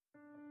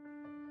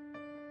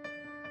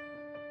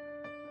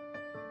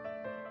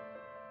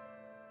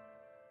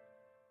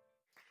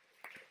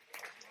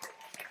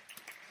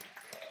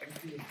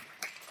Thank you.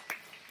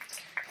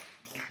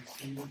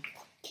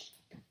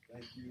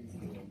 Thank you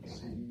for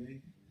receiving me.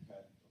 We've had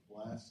a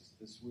blast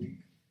this week,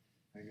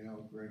 hanging out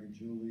with Greg and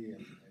Julie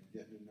and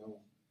getting to know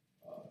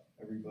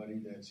everybody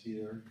that's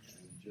here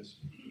and just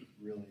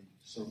really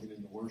soaking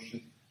in the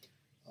worship.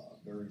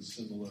 Very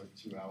similar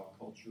to our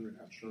culture in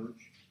our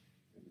church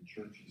and the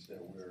churches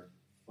that we're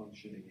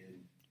functioning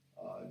in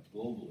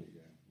globally.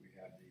 We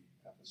have the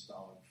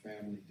apostolic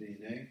family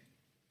DNA,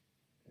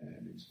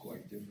 and it's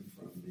quite different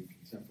from the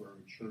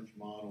contemporary church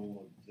model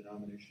or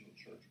denominational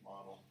church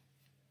model.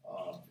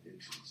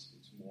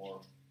 It's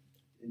more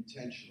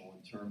intentional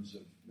in terms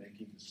of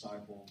making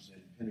disciples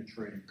and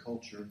penetrating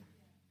culture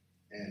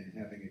and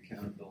having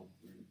accountable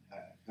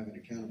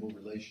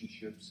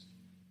relationships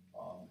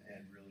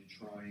and really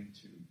trying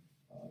to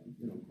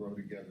grow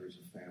together as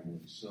a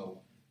family.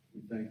 So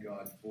we thank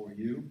God for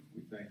you.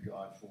 We thank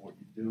God for what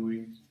you're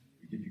doing.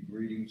 We give you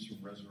greetings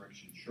from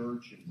Resurrection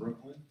Church in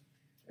Brooklyn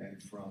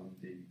and from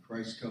the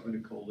Christ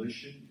Covenant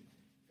Coalition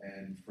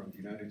and from the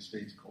United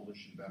States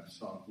Coalition of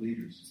Apostolic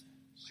Leaders.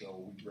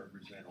 So we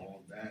represent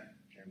all of that,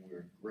 and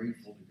we're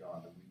grateful to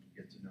God that we can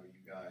get to know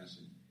you guys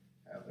and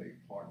have a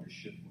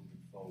partnership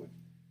moving forward.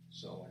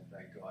 So I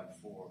thank God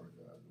for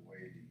the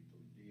way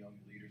the young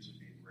leaders are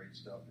being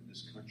raised up in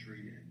this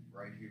country and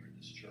right here in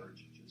this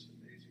church. It's just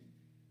amazing.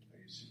 I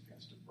see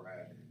Pastor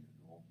Brad and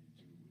all you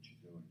do, what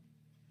you're doing.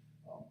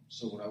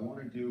 So what I want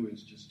to do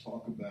is just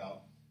talk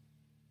about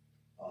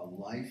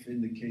life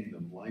in the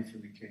kingdom,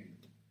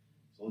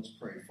 So let's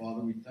pray.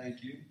 Father, we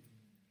thank you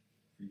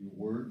for your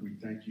word. We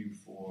thank you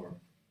for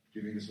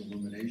giving us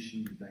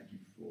illumination. We thank you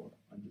for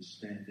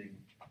understanding,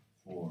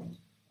 for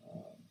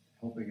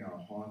helping our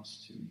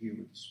hearts to hear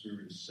what the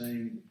Spirit is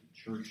saying, what the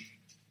church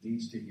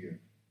needs to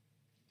hear.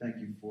 Thank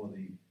you for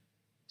the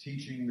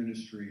teaching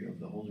ministry of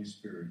the Holy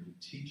Spirit who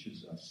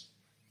teaches us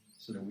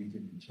so that we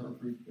can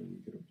interpret, that we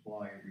can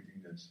apply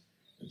everything that's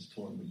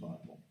taught in the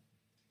Bible.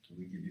 And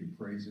we give you the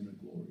praise and the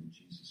glory. In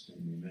Jesus'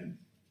 name, amen.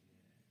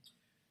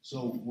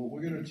 So what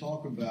we're going to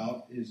talk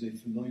about is a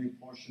familiar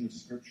portion of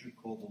Scripture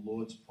called the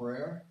Lord's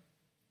Prayer.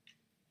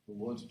 The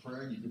Lord's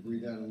Prayer, you can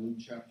read that in Luke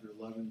chapter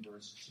 11,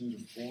 verse 2 to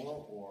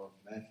 4, or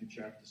Matthew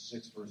chapter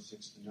 6, verse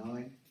 6 to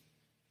 9.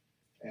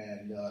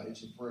 And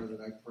it's a prayer that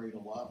I prayed a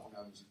lot when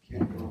I was a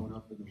kid growing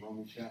up in the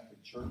Roman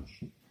Catholic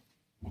Church.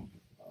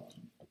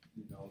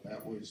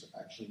 That was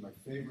actually my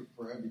favorite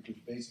prayer because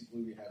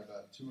basically we had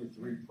about 2 or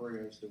 3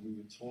 prayers that we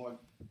were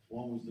taught.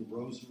 One was the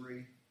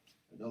Rosary.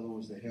 Another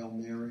was the Hail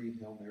Mary,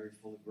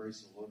 full of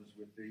grace, the Lord is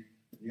with thee.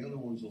 And the other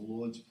one was the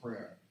Lord's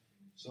Prayer.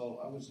 So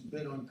I was a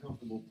bit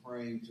uncomfortable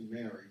praying to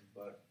Mary,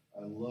 but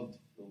I loved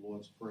the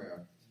Lord's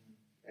Prayer.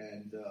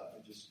 And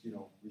I just,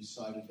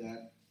 recited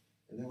that.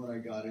 And then when I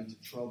got into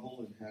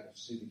trouble and had to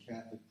see the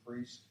Catholic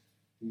priest,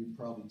 he would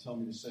probably tell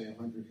me to say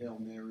 100 Hail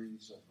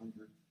Marys,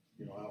 100,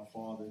 Our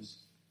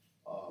Fathers,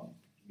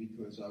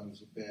 because I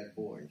was a bad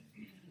boy.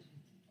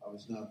 I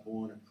was not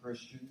born a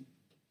Christian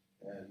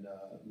and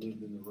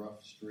lived in the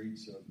rough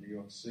streets of New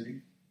York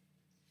City.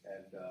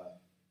 And,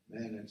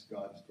 man, it's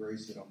God's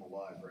grace that I'm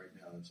alive right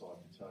now. That's all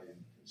I can tell you.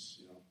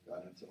 Because,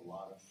 got into a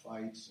lot of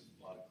fights and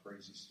a lot of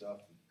crazy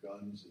stuff with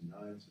guns and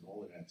knives and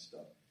all of that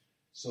stuff.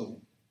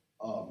 So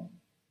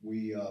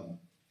we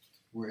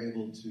were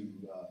able to,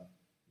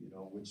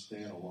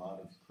 withstand a lot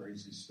of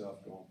crazy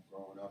stuff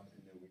growing up.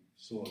 And then we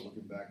saw,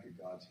 looking back, that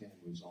God's hand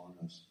was on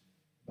us.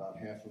 About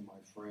half of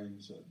my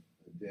friends are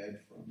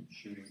dead from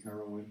shooting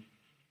heroin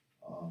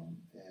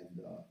and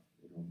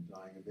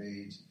dying of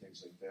AIDS and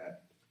things like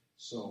that.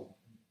 So,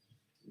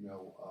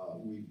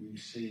 we've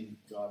seen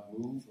God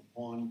move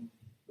upon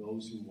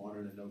those who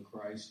wanted to know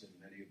Christ, and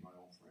many of my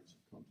old friends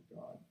have come to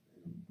God,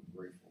 and I'm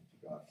grateful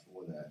to God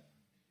for that.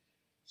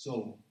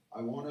 So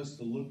I want us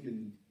to look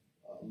in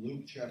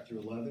Luke chapter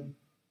 11,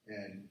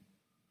 and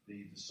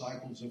the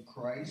disciples of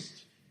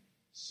Christ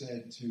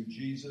said to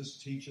Jesus,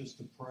 teach us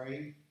to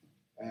pray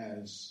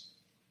as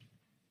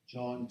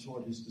John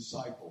taught his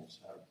disciples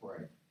how to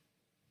pray.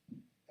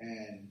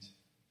 And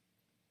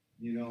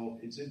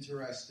it's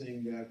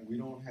interesting that we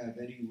don't have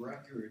any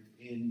record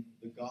in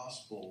the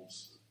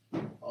Gospels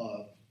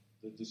of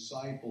the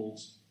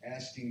disciples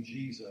asking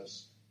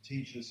Jesus,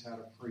 teach us how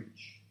to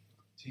preach,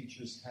 teach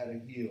us how to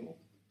heal,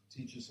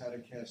 teach us how to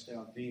cast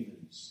out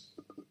demons.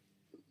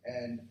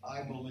 And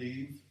I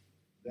believe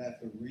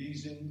that the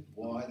reason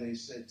why they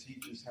said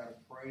teach us how to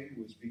pray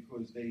was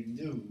because they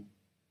knew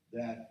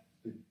that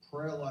the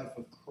prayer life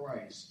of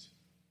Christ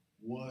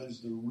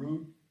was the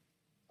root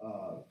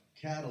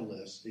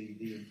catalyst,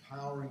 the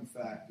empowering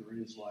factor in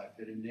his life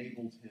that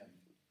enabled him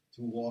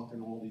to walk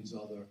in all these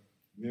other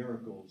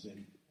miracles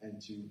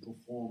and to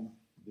perform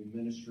the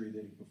ministry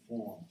that he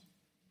performed.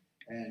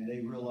 And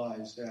they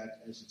realized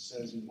that, as it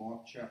says in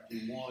Mark chapter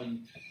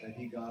 1, that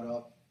he got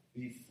up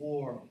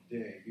before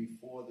day,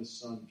 before the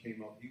sun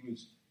came up. He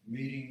was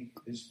meeting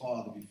his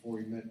Father before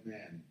he met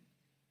man.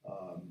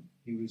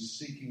 He was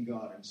seeking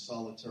God in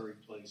solitary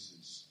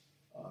places.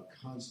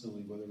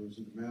 Constantly, whether it was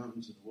in the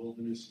mountains, in the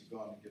wilderness, in the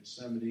Garden of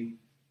Gethsemane,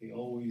 he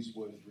always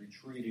was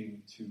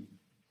retreating to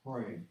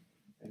pray.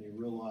 And he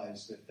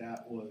realized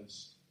that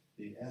was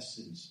the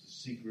essence, the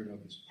secret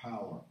of his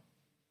power.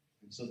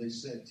 And so they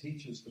said,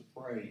 teach us to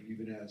pray,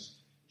 even as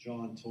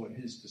John taught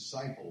his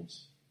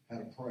disciples how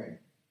to pray.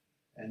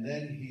 And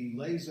then he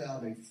lays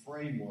out a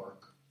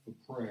framework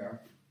for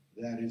prayer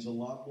that is a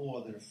lot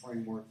more than a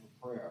framework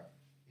for prayer.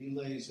 He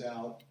lays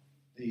out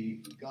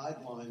the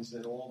guidelines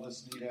that all of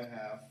us need to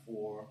have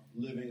for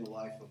living a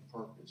life of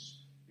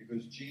purpose,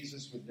 because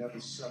Jesus would never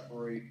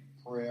separate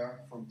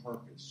prayer from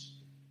purpose.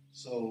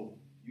 So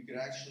you could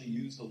actually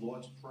use the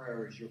Lord's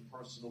Prayer as your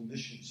personal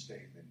mission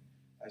statement,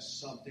 as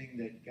something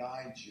that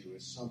guides you,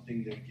 as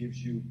something that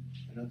gives you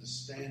an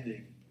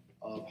understanding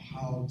of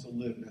how to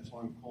live. And that's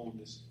why I'm calling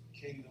this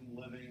kingdom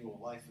living or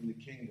life in the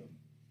kingdom.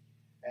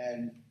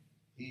 And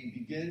he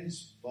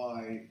begins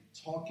by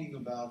talking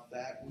about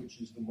that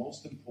which is the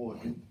most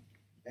important,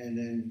 and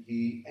then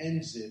he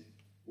ends it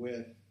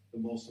with the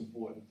most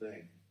important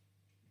thing.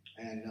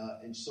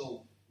 And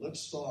so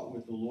let's start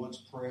with the Lord's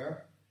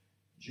Prayer.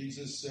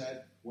 Jesus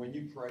said, when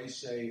you pray,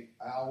 say,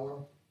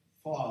 Our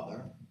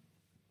Father,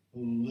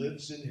 who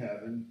lives in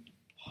heaven,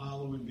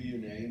 hallowed be your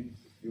name.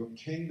 Your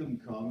kingdom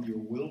come, your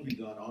will be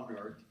done on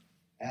earth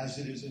as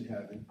it is in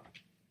heaven.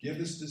 Give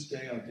us this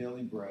day our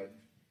daily bread,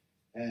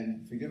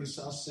 and forgive us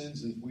our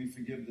sins as we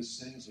forgive the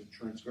sins of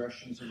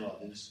transgressions of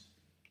others.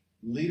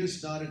 Lead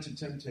us not into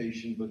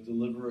temptation, but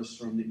deliver us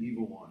from the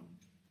evil one.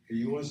 For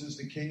yours is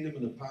the kingdom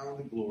and the power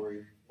and the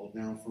glory, both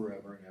now and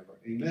forever and ever.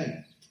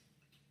 Amen.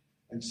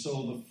 And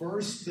so the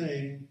first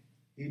thing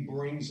he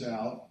brings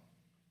out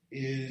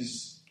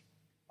is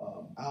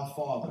our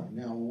Father.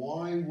 Now,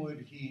 why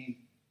would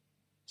he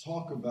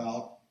talk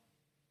about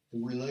the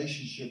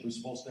relationship we're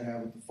supposed to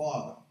have with the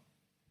Father?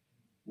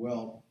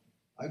 Well,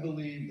 I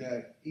believe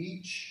that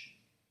each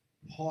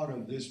part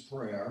of this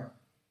prayer,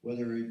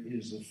 whether it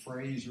is a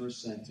phrase or a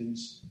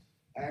sentence,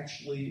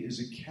 actually is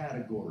a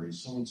category.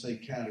 Someone say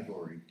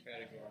category.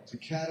 It's a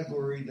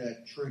category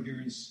that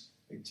triggers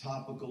a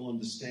topical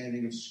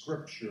understanding of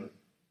Scripture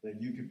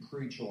that you could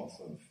preach off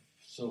of.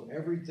 So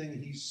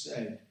everything he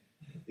said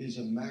is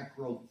a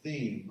macro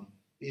theme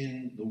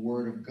in the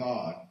Word of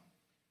God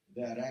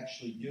that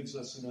actually gives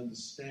us an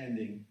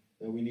understanding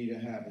that we need to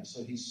have. And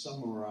so he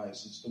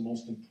summarizes the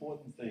most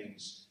important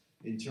things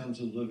in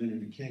terms of living in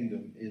the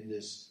kingdom in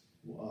this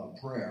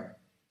prayer.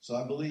 So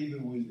I believe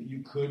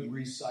you could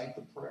recite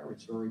the prayer.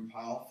 It's very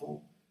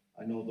powerful.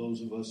 I know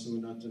those of us who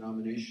are not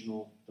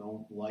denominational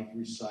don't like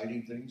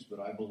reciting things, but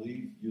I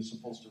believe you're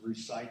supposed to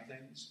recite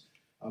things.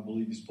 I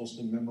believe you're supposed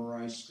to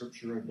memorize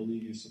Scripture. I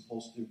believe you're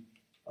supposed to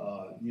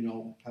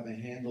have a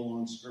handle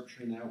on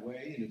Scripture in that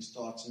way, and it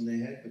starts in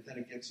the head, but then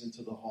it gets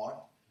into the heart.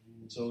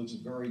 And so it's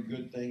a very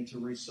good thing to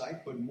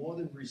recite, but more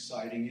than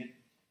reciting it,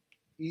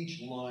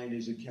 each line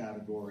is a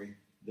category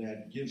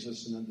that gives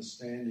us an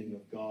understanding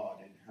of God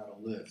and how to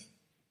live.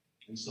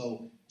 And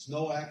so it's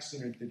no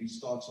accident that he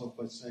starts off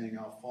by saying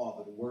our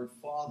Father. The word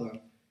Father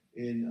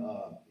in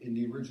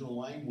the original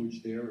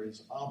language there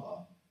is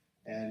Abba,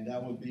 and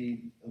that would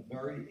be a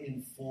very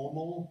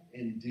informal,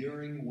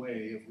 endearing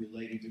way of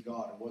relating to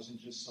God. It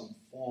wasn't just some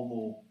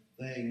formal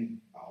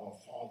thing, our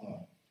Father.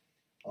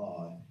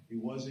 He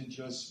wasn't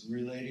just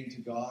relating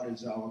to God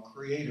as our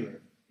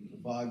Creator. The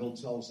Bible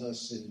tells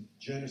us in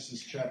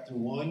Genesis chapter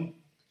 1,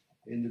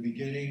 in the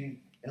beginning,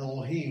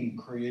 Elohim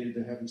created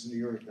the heavens and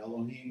the earth.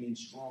 Elohim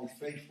means strong,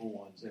 faithful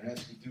ones. It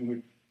has to do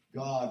with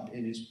God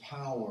and his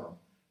power,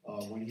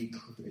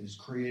 his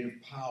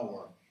creative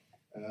power.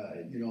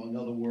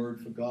 Another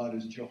word for God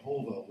is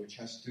Jehovah, which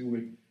has to do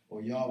with,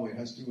 or Yahweh,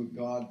 has to do with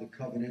God, the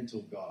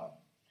covenantal God.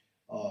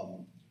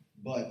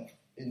 But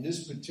in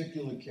this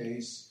particular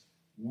case,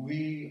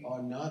 we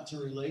are not to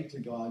relate to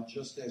God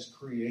just as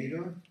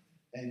creator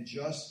and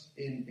just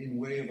in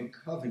way of a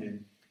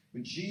covenant.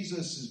 But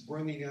Jesus is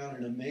bringing out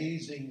an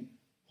amazing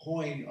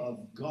point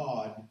of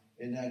God,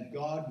 in that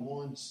God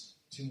wants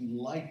to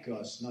like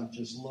us, not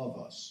just love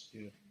us.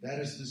 Yeah. That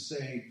is to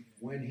say,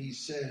 when he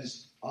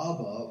says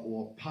Abba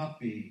or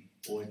Papi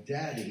or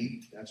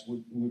Daddy, that's what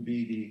would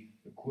be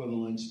the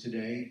equivalents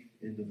today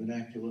in the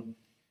vernacular.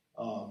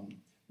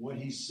 What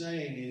he's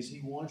saying is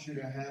he wants you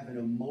to have an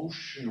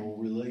emotional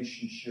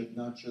relationship,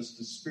 not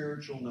just a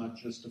spiritual, not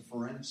just a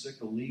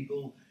forensic, a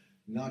legal,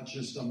 not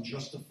just I'm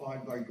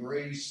justified by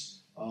grace.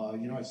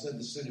 I said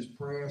the sinner's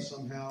prayer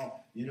somehow,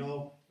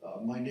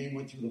 my name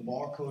went through the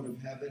barcode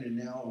of heaven and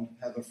now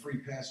I have a free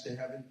pass to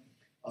heaven.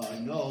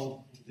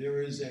 No,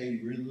 there is a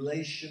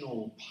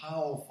relational,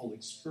 powerful,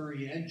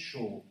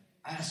 experiential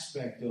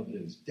aspect of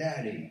this.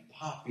 Daddy,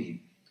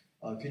 Papi.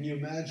 Can you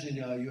imagine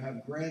you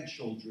have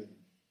grandchildren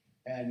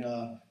and,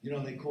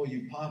 they call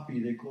you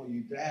Papi, they call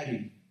you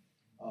Daddy.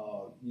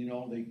 Or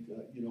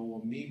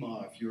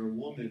Mima, if you're a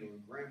woman, or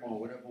grandma,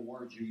 whatever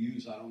words you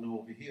use, I don't know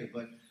over here,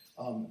 but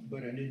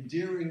an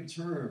endearing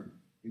term.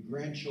 Your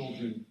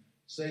grandchildren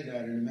say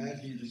that, and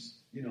imagine you just,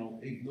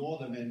 ignore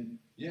them, and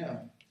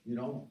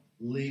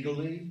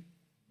legally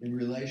and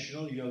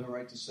relational, you have the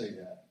right to say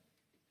that.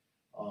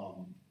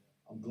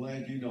 I'm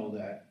glad you know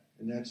that,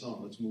 and that's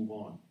on. Let's move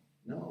on.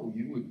 No,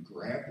 you would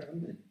grab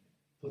them and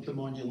put them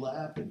on your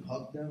lap and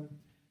hug them.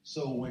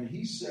 So when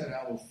he said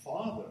our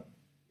Father,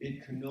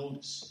 it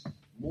connotes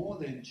more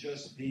than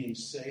just being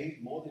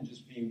saved, more than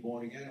just being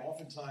born again.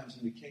 Oftentimes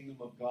in the kingdom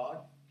of God,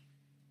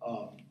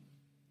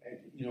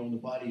 in the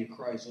body of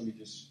Christ, let me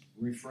just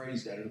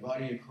rephrase that. In the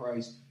body of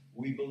Christ,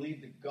 we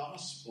believe the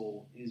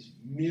gospel is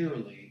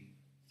merely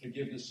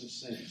forgiveness of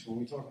sins. When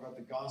we talk about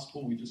the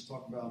gospel, we just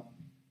talk about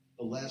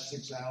the last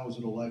 6 hours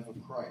of the life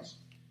of Christ,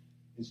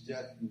 his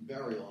death and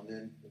burial, and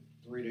then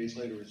 3 days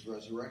later his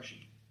resurrection.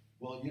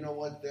 Well, you know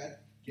what?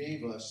 That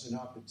gave us an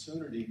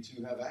opportunity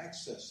to have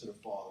access to the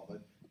Father.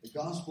 But the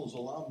gospel is a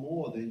lot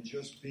more than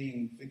just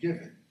being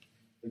forgiven.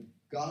 The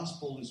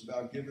gospel is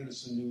about giving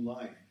us a new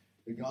life.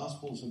 The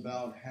gospel is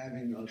about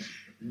having us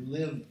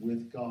live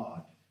with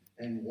God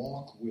and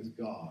walk with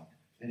God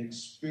and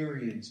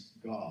experience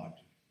God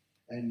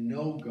and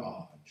know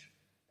God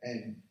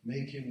and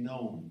make him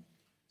known.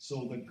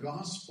 So the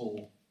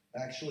gospel,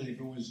 actually, if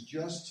it was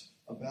just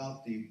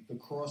about the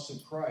cross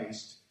of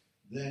Christ,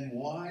 then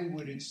why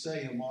would it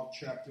say in Mark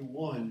chapter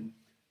 1,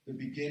 the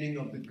beginning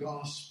of the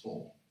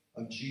gospel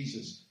of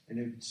Jesus? And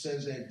it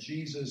says that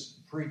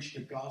Jesus preached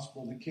the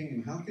gospel of the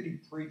kingdom. How could he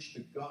preach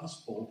the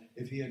gospel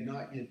if he had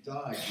not yet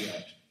died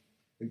yet?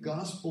 The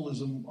gospel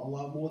is a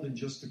lot more than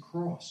just the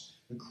cross.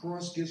 The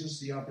cross gives us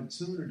the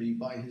opportunity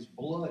by his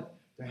blood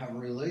to have a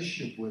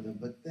relationship with him.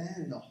 But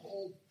then the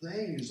whole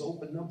thing is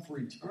opened up for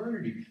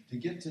eternity, to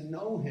get to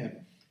know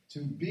him, to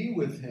be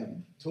with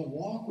him, to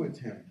walk with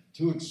him,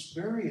 to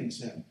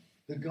experience him.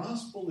 The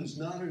gospel is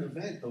not an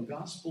event. The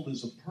gospel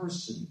is a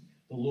person,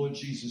 the Lord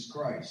Jesus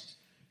Christ.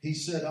 He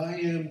said, I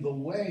am the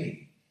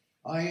way,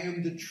 I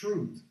am the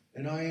truth,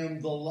 and I am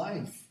the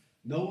life.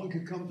 No one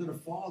can come to the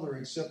Father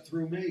except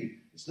through me.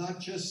 It's not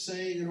just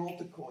saying an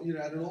altar call,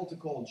 at an altar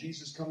call,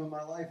 Jesus, come in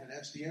my life, and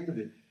that's the end of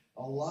it.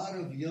 A lot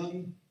of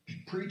young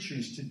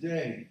preachers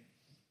today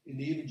in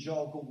the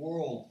evangelical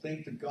world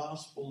think the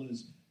gospel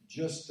is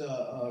just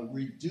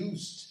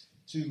reduced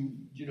to,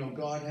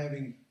 God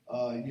having,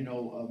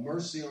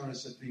 mercy on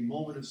us at the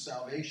moment of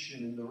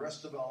salvation, and the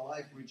rest of our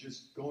life we're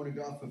just going to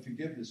God for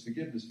forgiveness.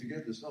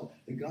 No,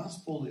 the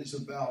gospel is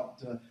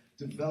about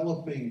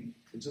developing.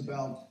 It's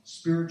about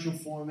spiritual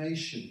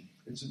formation.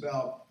 It's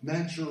about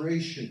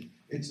maturation.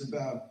 It's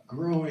about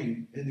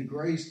growing in the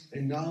grace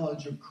and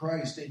knowledge of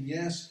Christ. And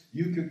yes,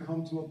 you could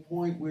come to a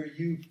point where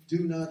you do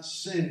not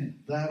sin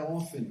that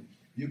often.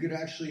 You could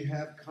actually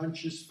have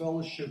conscious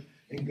fellowship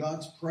in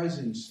God's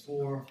presence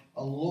for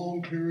a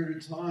long period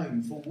of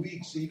time, for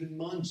weeks, even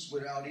months,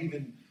 without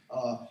even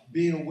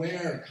being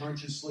aware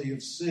consciously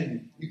of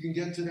sin. You can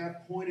get to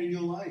that point in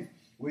your life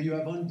where you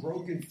have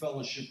unbroken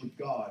fellowship with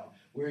God,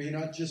 where you're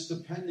not just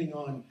depending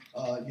on,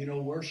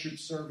 worship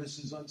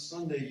services on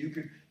Sunday. You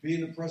could be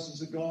in the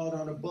presence of God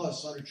on a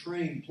bus, on a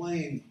train,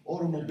 plane,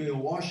 automobile,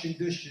 washing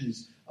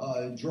dishes,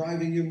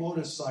 driving your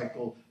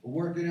motorcycle,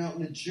 working out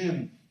in the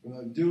gym,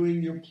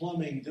 doing your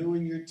plumbing,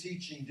 doing your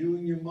teaching,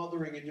 doing your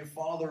mothering and your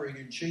fathering,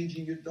 and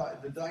changing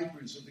the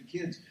diapers of the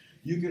kids.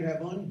 You could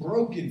have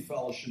unbroken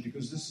fellowship,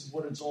 because this is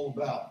what it's all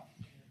about.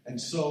 And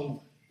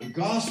so the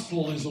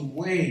gospel is a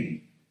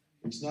way.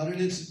 It's not an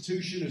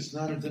institution. It's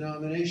not a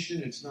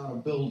denomination. It's not a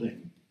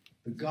building.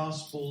 The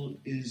gospel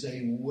is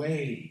a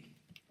way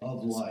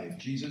of life.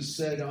 Jesus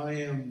said, I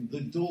am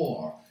the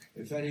door.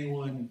 If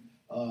anyone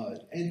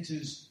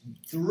enters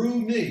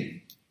through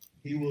me,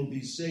 he will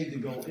be saved to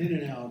go in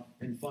and out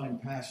and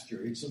find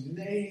pasture. It's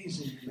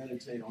amazing to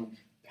meditate on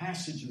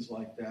passages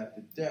like that,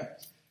 the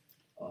depth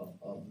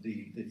of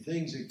the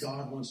things that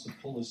God wants to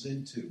pull us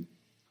into.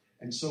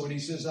 And so when he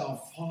says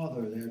our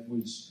Father, that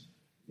was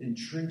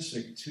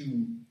intrinsic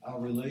to our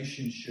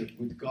relationship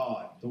with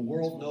God. The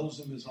world knows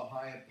him as a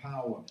higher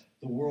power.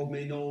 The world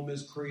may know him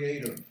as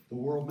creator. The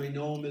world may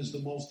know him as the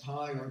most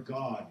high or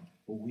God.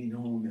 But we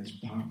know him as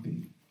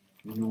Papi.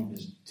 We know him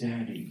as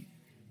Daddy.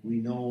 We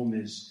know him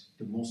as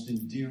the most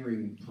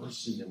endearing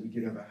person that we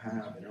could ever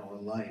have in our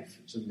life.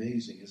 It's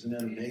amazing. Isn't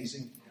that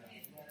amazing?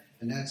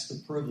 And that's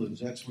the privilege.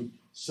 That's what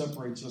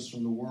separates us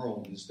from the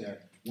world, is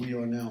that we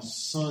are now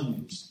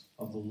sons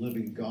of the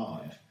living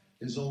God.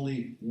 There's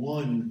only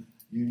one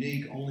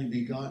unique, only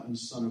begotten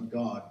Son of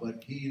God,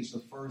 but he is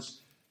the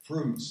first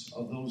fruits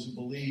of those who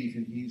believe,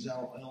 and he's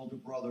our elder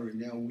brother, and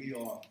now we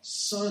are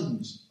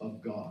sons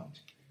of God,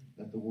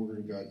 that the Word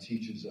of God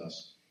teaches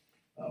us.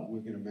 We're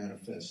going to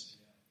manifest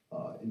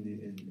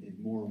in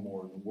more and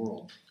more in the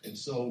world. And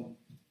so,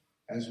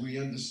 as we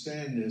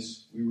understand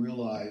this, we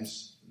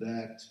realize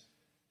that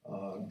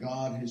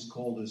God has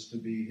called us to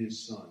be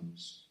his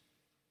sons.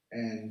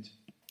 And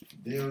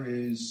there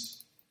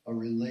is a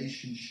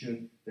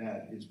relationship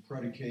that is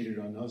predicated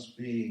on us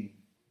being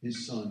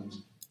his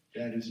sons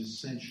that is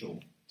essential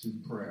to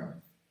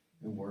prayer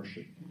and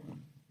worship.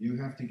 You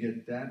have to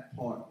get that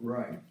part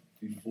right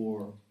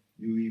before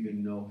you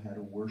even know how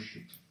to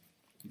worship,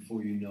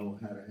 before you know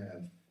how to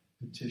have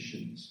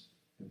petitions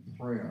and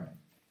prayer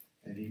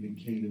and even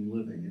kingdom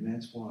living. And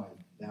that's why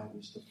that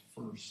was the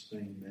first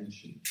thing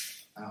mentioned,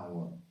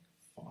 our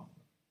Father.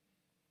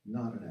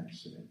 Not an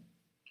accident.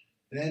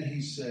 Then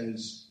he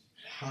says,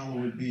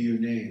 hallowed be your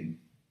name.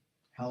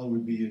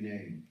 Hallowed be your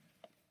name.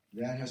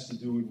 That has to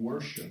do with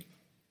worship.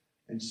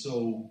 And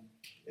so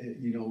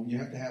You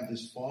have to have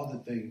this father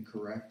thing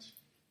correct,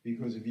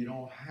 because if you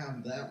don't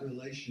have that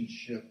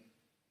relationship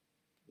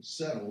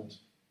settled,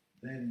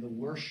 then the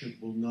worship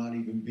will not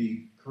even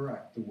be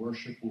correct. The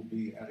worship will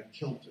be at a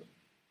kilter.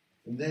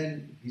 And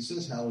then he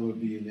says, hallowed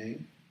be your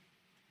name.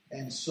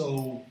 And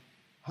so,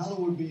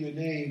 hallowed be your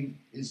name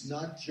is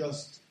not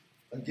just,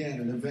 again,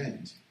 an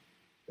event.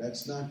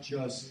 That's not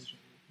just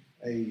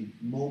a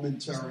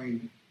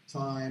momentary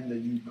time that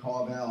you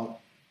carve out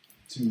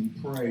to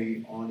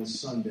pray on a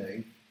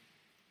Sunday,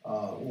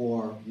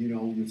 or,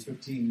 your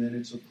 15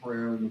 minutes of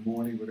prayer in the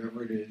morning,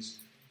 whatever it is.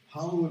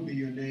 Hallowed be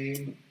your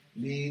name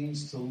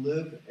means to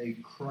live a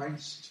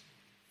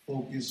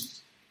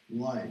Christ-focused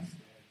life.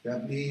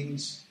 That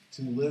means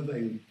to live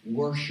a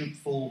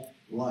worshipful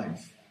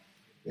life.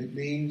 It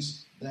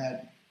means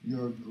that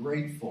you're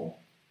grateful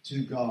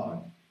to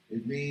God.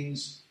 It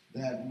means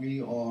that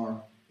we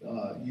are,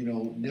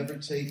 never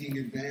taking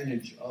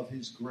advantage of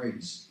His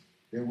grace.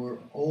 That we're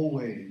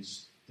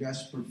always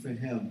desperate for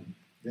Him.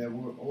 That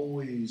we're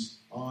always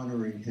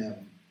honoring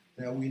Him.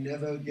 That we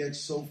never get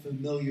so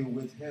familiar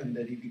with Him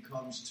that He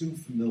becomes too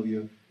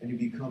familiar and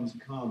He becomes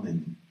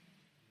common.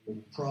 The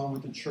problem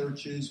with the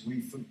church is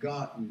we've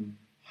forgotten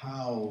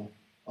how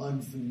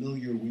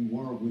unfamiliar we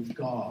were with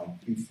God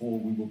before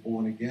we were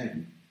born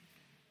again.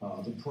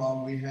 The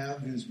problem we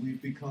have is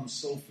we've become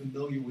so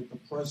familiar with the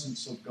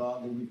presence of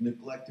God that we've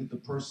neglected the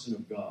person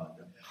of God.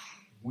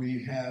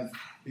 We have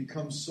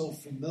become so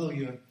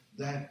familiar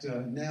that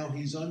now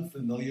He's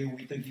unfamiliar and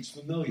we think He's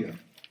familiar.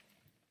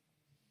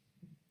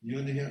 You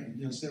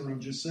understand what I'm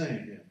just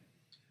saying here?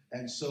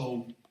 And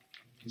so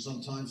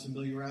sometimes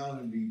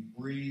familiarity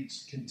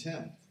breeds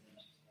contempt.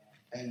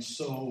 And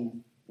so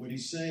what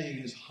he's saying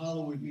is,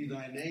 hallowed be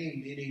thy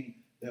name, meaning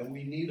that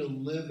we need to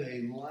live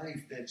a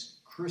life that's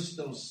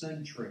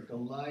Christocentric, a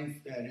life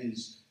that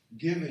is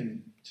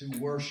given to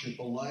worship,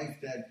 a life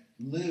that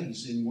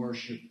lives in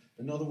worship.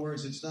 In other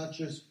words, it's not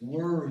just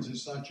words,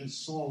 it's not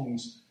just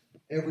songs.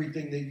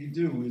 Everything that you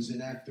do is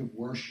an act of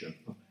worship.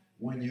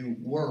 When you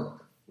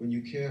work, when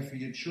you care for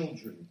your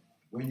children,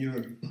 when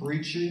you're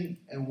preaching,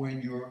 and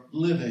when you're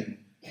living,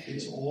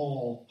 it's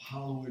all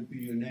hallowed be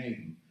your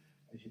name.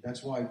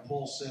 That's why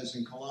Paul says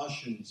in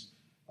Colossians,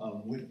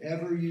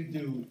 whatever you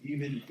do,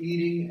 even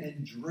eating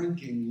and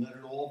drinking, let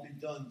it all be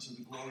done to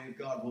the glory of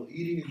God. Well,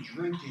 eating and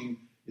drinking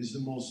is the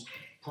most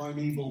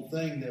primeval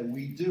thing that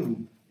we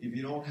do. If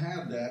you don't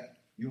have that,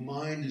 your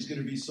mind is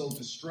going to be so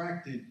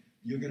distracted,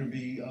 you're going to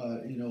be,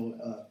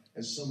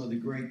 as some of the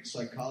great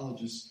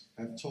psychologists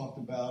have talked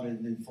about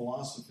and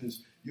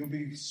philosophers, you'll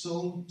be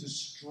so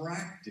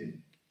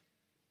distracted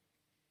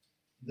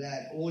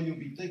that all you'll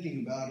be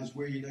thinking about is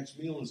where your next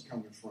meal is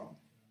coming from.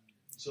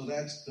 So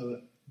that's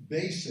the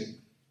basic,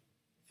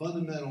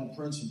 fundamental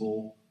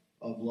principle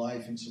of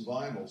life and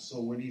survival. So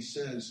when he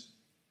says,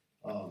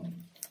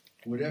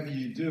 whatever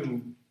you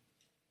do,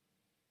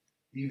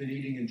 even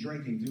eating and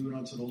drinking, do it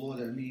unto the Lord,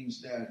 that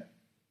means that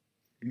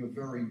your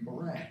very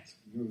breath,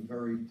 your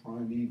very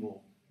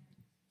primeval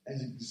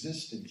as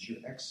existence, your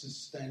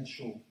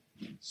existential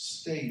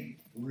state,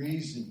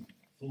 reason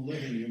for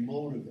living, your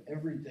motive,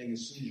 everything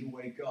as soon as you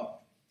wake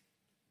up,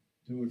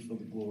 do it for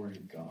the glory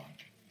of God.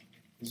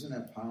 Isn't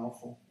that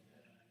powerful?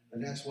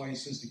 And that's why he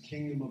says the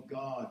kingdom of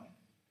God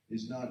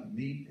is not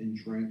meat and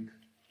drink,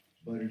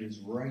 but it is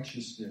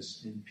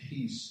righteousness and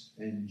peace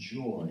and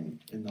joy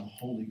in the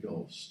Holy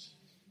Ghost.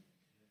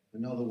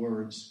 In other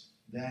words,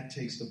 that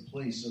takes the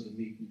place of the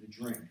meat and the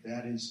drink.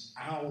 That is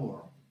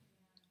our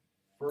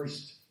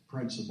first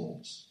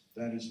principles.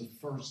 That is the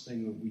first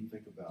thing that we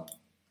think about.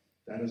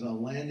 That is our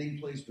landing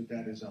place, but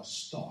that is our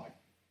start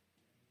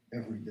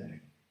every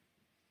day,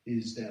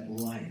 is that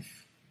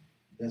life.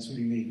 That's what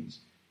he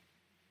means.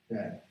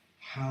 That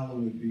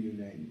hallowed be your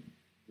name.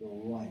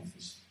 Your life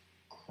is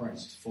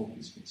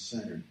Christ-focused and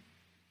centered.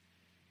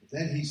 But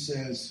then he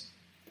says,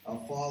 our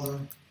Father,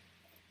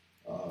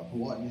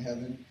 who art in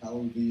heaven,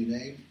 hallowed be your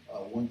name.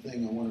 One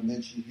thing I want to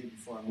mention here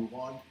before I move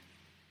on.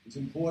 It's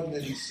important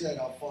that he said,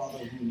 our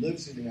Father who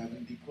lives in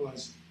heaven,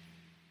 because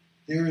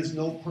there is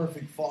no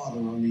perfect Father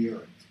on the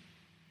earth.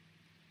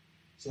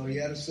 So he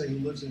had to say who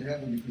lives in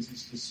heaven because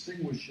he's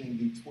distinguishing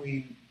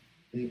between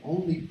the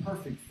only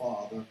perfect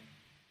Father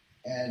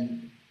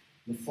and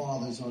the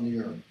fathers on the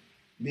earth.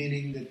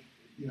 Meaning that,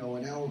 in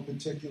our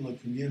particular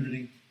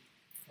community,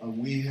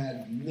 we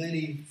had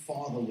many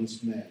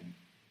fatherless men.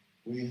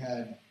 We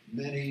had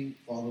many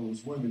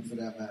fatherless women, for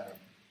that matter.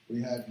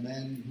 We had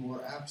men who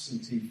were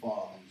absentee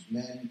fathers,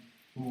 men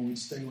who would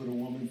stay with a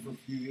woman for a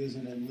few years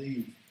and then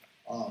leave,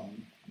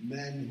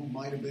 men who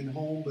might have been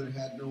home but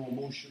had no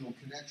emotional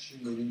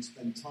connection. They didn't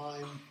spend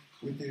time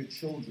with their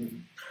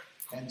children.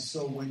 And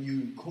so when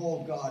you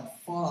call God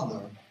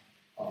Father,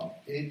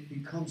 it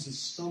becomes a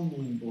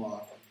stumbling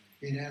block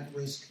in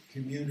at-risk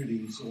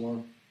communities,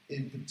 or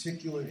in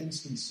particular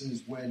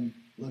instances when,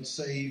 let's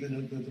say,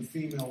 even the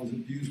female was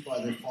abused by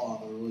their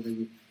father, or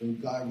the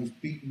guy was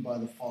beaten by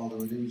the father,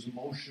 or there was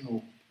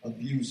emotional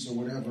abuse or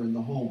whatever in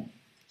the home.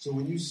 So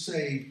when you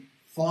say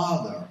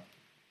Father,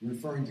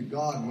 referring to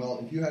God, well,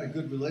 if you had a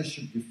good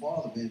relationship with your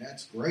father, man,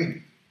 that's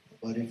great.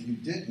 But if you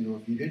didn't, or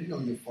if you didn't know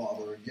your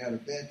father, or you had a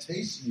bad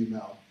taste in your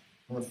mouth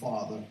for a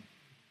father,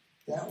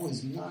 that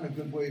was not a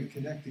good way of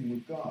connecting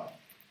with God.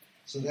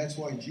 So that's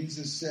why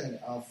Jesus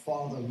said, our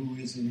Father who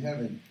is in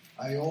heaven.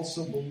 I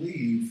also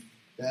believe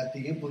that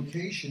the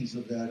implications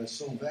of that are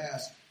so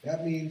vast.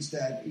 That means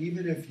that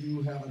even if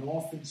you have an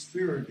orphan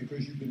spirit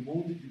because you've been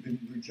wounded, you've been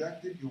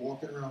rejected, you're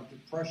walking around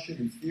with depression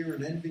and fear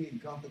and envy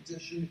and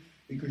competition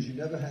because you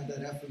never had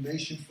that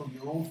affirmation from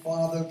your own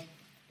father,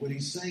 what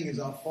he's saying is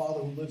our Father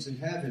who lives in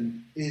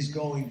heaven is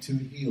going to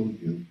heal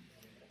you.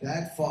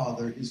 That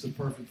Father is the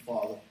perfect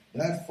Father.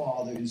 That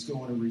Father is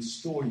going to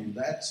restore you.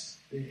 That's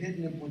the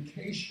hidden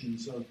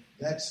implications of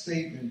that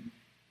statement,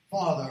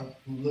 Father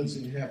who lives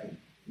in heaven.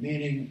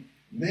 Meaning,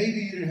 maybe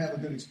you didn't have a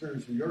good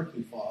experience with your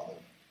earthly father,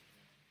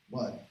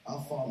 but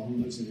our Father who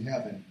lives in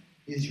heaven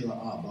is your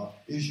Abba,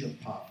 is your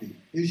Papi,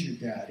 is your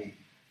Daddy.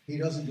 He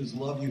doesn't just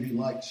love you, he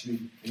likes you,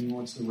 and he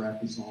wants to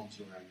wrap his arms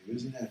around you.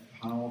 Isn't that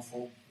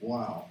powerful?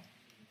 Wow.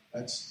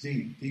 That's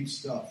deep, deep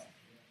stuff.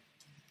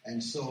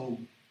 And so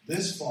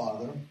this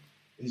Father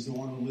is the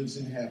one who lives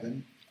in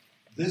heaven.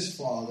 This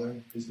Father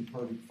is the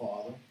perfect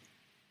Father.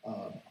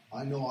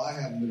 I know I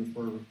haven't been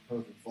a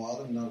perfect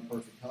father. I'm not a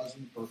perfect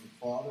husband, perfect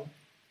father.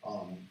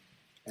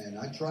 And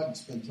I tried to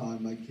spend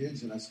time with my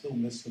kids, and I still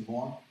miss the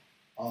mark.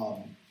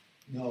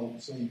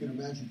 So you can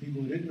imagine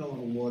people who didn't know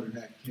the Lord and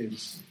had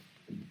kids,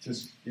 and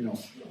just,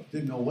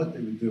 didn't know what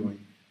they were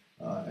doing.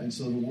 And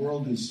so the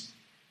world is,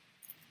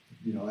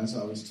 as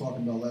I was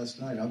talking about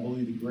last night, I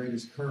believe the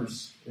greatest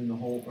curse in the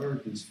whole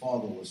earth is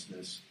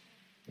fatherlessness.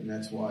 And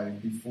that's why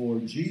before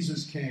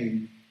Jesus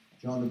came,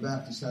 John the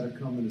Baptist had to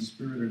come in the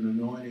spirit and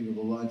anointing of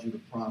Elijah the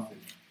prophet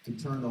to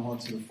turn the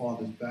hearts of the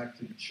fathers back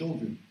to the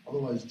children.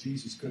 Otherwise,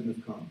 Jesus couldn't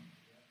have come.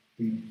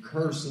 The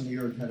curse on the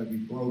earth had to be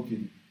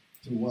broken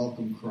to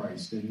welcome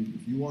Christ. And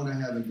if you want to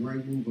have a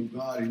great move of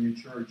God in your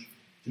church,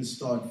 just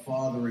start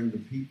fathering the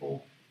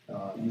people.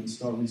 And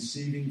start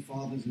receiving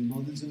fathers and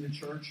mothers in the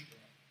church.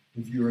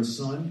 If you're a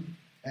son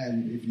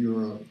and if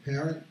you're a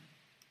parent,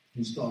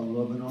 you start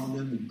loving on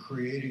them and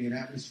creating an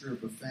atmosphere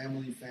of a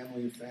family of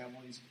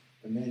families.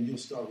 And then you'll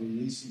start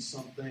releasing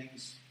some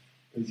things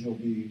because you'll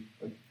be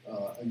a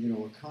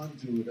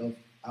conduit of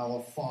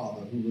our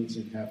Father who lives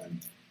in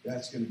heaven.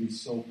 That's going to be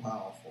so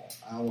powerful.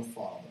 Our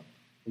Father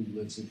who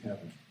lives in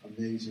heaven.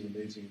 Amazing,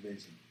 amazing,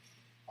 amazing.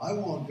 I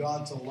want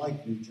God to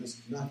like me,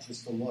 not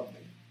just to love me.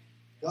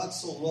 God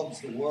so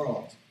loves the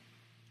world,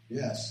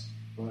 yes,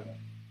 but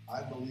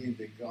I believe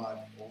that God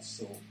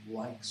also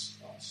likes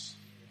us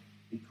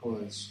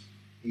because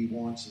he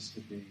wants us to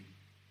be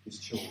his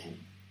children,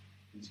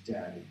 his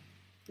daddy.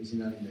 Isn't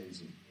that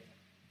amazing?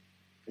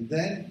 And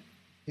then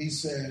he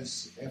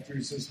says, after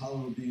he says,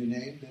 hallowed be your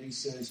name, then he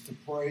says to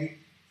pray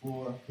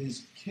for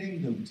his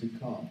kingdom to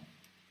come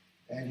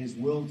and his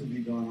will to be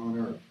done on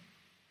earth.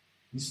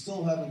 We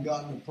still haven't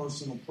gotten to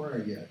personal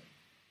prayer yet.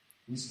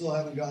 We still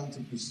haven't gotten to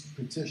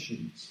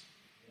petitions.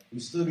 We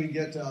still didn't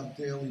get to our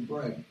daily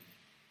bread.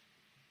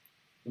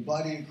 The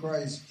body of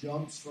Christ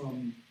jumps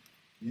from,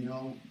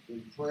 the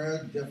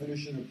prayer, the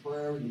definition of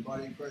prayer in the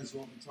body of Christ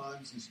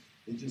oftentimes is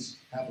they just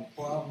have a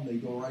problem. They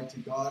go right to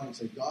God and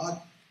say,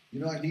 God,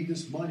 I need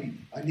this money.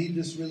 I need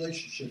this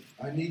relationship.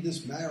 I need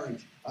this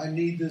marriage. I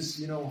need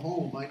this,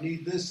 home. I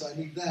need this. I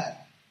need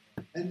that.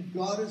 And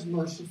God is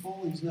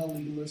merciful. He's not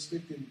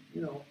legalistic. And,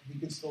 he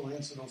can still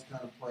answer those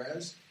kind of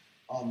prayers.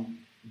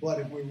 But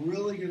if we're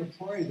really going to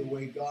pray the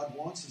way God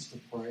wants us to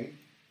pray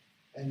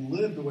and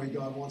live the way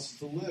God wants us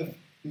to live,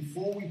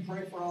 before we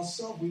pray for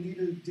ourselves, we need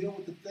to deal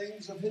with the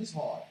things of his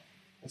heart.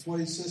 That's why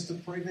he says to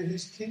pray for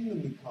his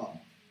kingdom to come.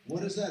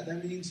 What is that?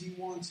 That means he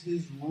wants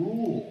his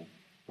rule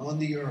on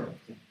the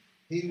earth.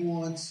 He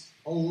wants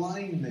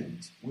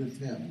alignment with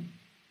him.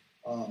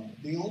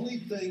 The only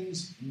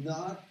things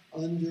not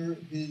under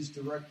his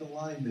direct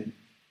alignment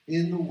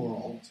in the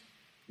world,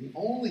 the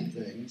only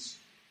things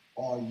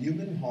are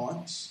human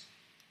hearts,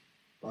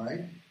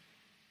 right?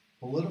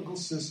 Political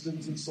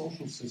systems and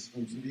social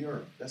systems of the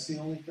earth. That's the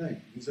only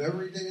thing. Because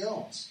everything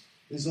else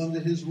is under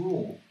his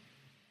rule.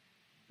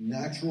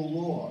 Natural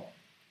law,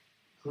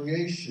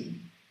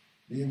 creation,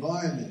 the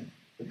environment,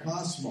 the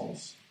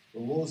cosmos, the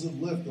laws of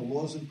lift, the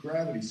laws of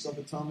gravity,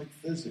 subatomic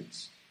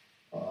physics,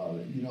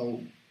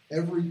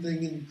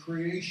 everything in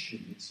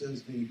creation. It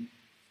says the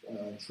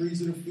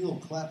trees of the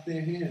field clap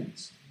their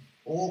hands.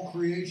 All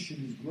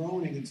creation is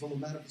groaning until the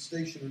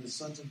manifestation of the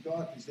sons of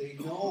God because they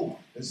know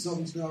that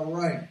something's not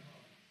right.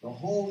 The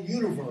whole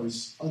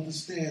universe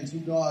understands who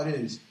God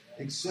is,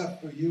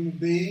 except for human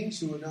beings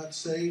who are not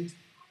saved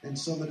and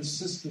some of the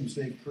systems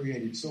they've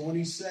created. So when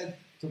he said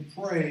to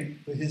pray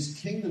for his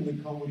kingdom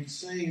to come, what he's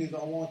saying is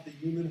I want the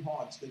human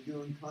hearts that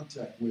you're in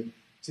contact with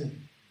to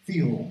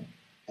feel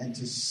and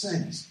to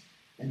sense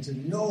and to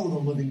know the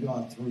living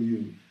God through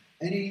you.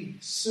 Any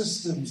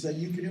systems that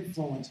you can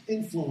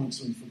influence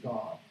them for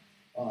God.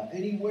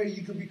 Any way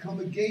you can become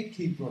a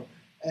gatekeeper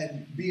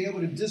and be able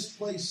to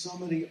displace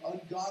some of the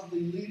ungodly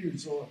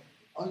leaders or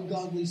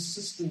ungodly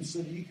systems so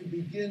that you can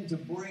begin to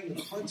bring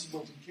the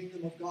principles of the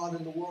kingdom of God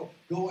in the world.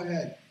 Go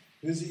ahead.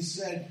 Because he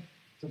said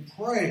to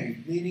pray,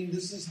 meaning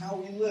this is how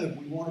we live.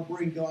 We want to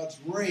bring God's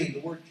reign.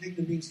 The word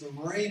kingdom means the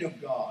reign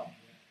of God,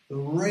 the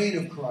reign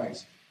of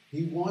Christ.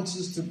 He wants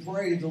us to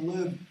pray, to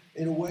live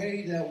in a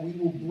way that we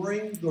will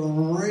bring the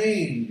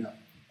reign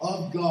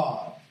of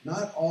God,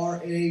 not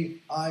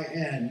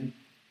R-A-I-N,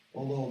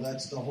 although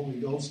that's the Holy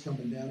Ghost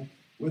coming down.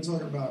 We're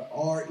talking about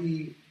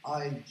R-E-I-G-N,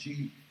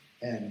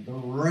 the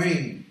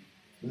reign,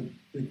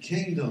 the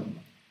kingdom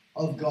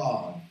of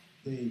God,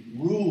 the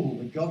rule,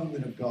 the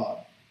government of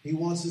God. He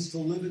wants us to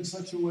live in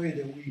such a way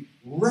that we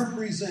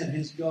represent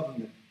His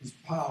government, His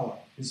power,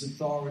 His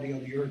authority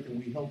on the earth, and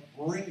we help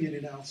bring it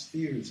in our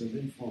spheres of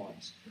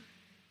influence.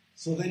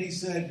 So then He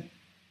said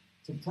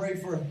to pray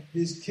for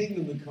His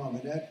kingdom to come,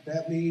 and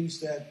that means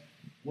that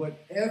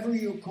whatever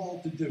you're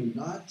called to do,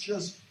 not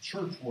just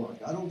church work.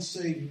 I don't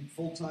say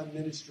full-time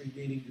ministry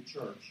meaning the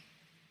church.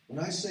 When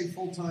I say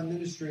full-time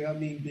ministry, I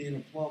mean being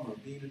a plumber,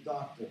 being a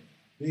doctor,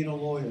 being a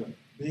lawyer,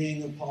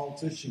 being a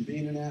politician,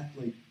 being an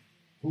athlete.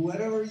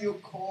 Whoever you're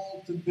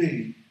called to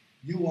be,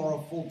 you are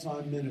a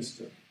full-time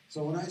minister.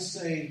 So when I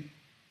say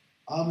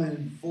I'm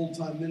in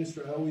full-time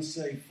ministry, I always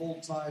say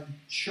full-time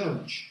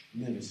church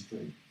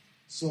ministry.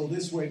 So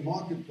this way,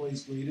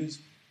 marketplace leaders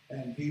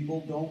and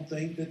people don't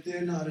think that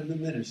they're not in the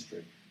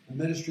ministry. The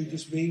ministry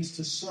just means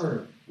to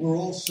serve. We're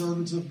all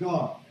servants of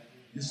God.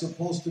 You're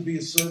supposed to be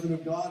a servant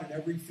of God in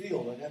every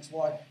field, and that's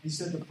why He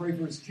said to pray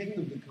for His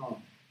kingdom to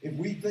come. If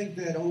we think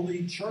that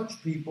only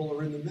church people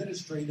are in the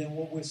ministry, then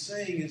what we're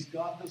saying is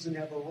God doesn't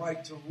have a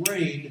right to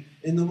reign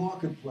in the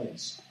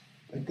marketplace.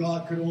 That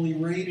God could only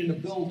reign in a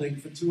building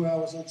for 2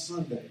 hours on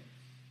Sunday.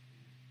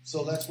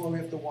 So that's why we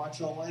have to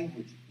watch our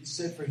language. He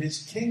said for His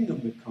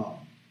kingdom to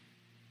come,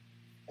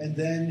 and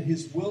then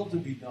His will to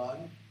be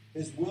done.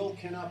 His will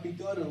cannot be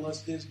done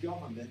unless there's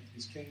government.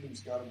 His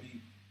kingdom's got to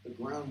be the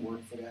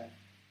groundwork for that.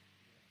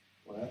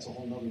 Well, that's a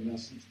whole other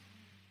message.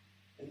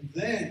 And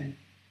then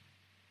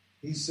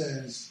He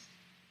says,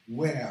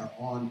 where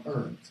on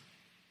earth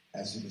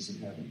as it is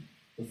in heaven.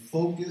 The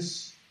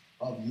focus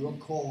of your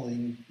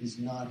calling is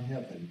not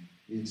heaven,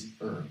 it's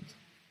earth.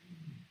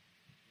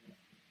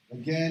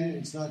 Again,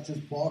 it's not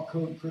just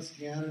barcode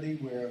Christianity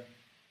where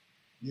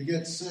you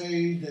get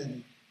saved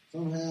and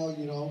somehow,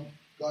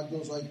 God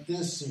goes like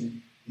this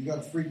and you got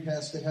a free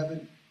pass to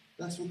heaven.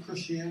 That's what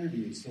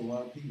Christianity is to a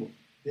lot of people.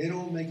 They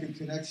don't make a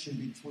connection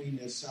between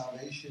their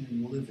salvation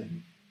and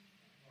living.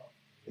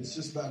 It's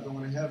just about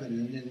going to heaven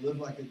and they live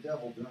like a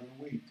devil during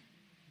the week.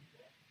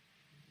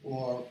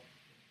 Or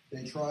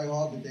they try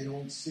hard, but they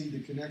don't see the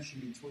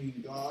connection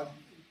between God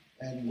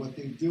and what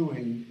they're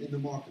doing in the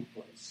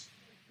marketplace.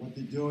 What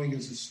they're doing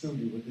as a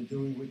student, what they're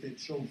doing with their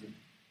children.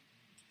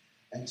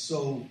 And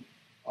so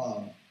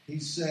He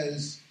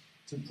says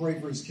to pray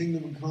for His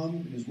kingdom to come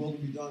and His will to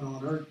be done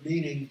on earth,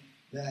 meaning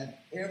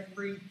that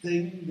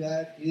everything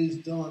that is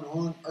done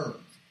on earth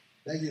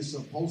that you're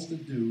supposed to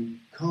do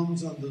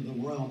comes under the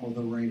realm of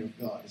the reign of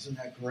God. Isn't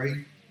that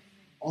great?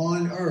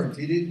 On earth.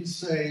 He didn't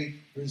say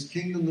for His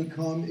kingdom to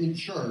come in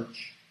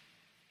church.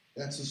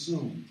 That's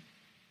assumed.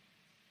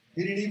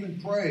 He didn't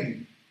even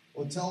pray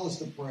or tell us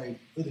to pray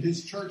for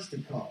His church to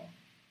come.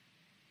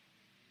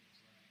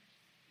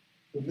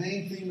 The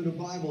main theme of the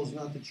Bible is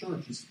not the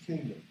church, it's the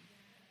kingdom.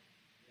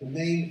 The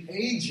main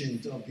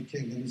agent of the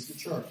kingdom is the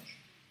church.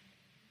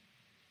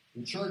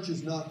 The church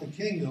is not the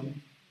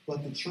kingdom,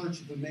 but the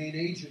church is the main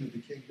agent of the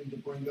kingdom to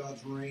bring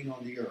God's reign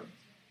on the earth.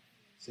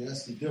 See,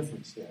 that's the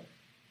difference there.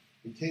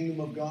 The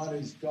kingdom of God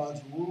is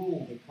God's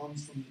rule that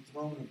comes from the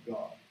throne of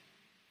God.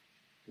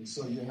 And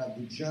so you have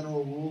the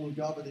general rule of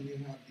God, but then you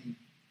have the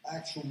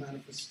actual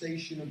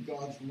manifestation of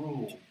God's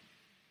rule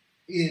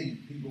in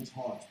people's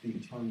hearts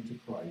being turned to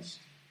Christ,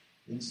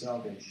 in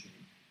salvation,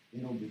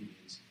 in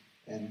obedience,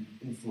 and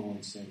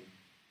influencing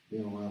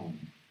their realm,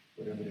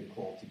 whatever they're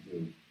called to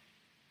do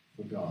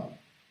for God.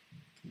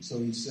 And so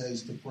He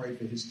says to pray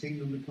for His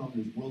kingdom to come,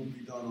 His will to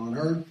be done on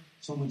earth.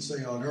 Some would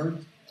say on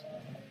earth.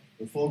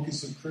 The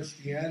focus of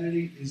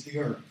Christianity is the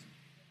earth.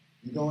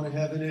 You're going to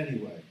heaven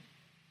anyway.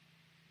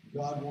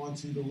 God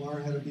wants you to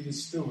learn how to be a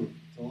steward,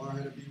 to learn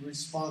how to be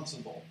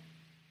responsible,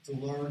 to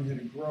learn how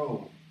to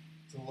grow,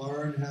 to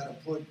learn how to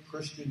put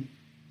Christian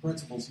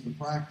principles into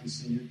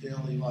practice in your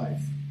daily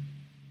life.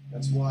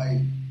 That's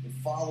why the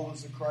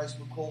followers of Christ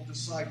were called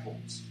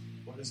disciples.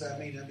 What does that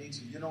mean? That means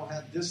if you don't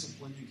have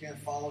discipline, you can't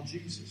follow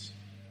Jesus.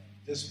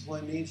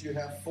 Discipline means you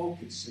have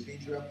focus. It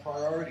means you have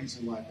priorities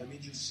in life. That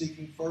means you're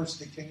seeking first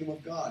the kingdom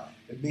of God.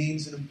 It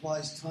means it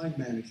implies time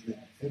management.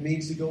 It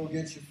means to go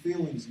against your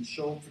feelings and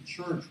show up for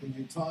church when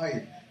you're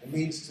tired. It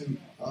means to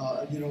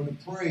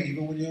pray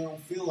even when you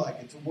don't feel like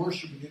it, to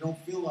worship when you don't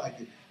feel like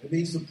it. It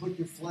means to put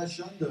your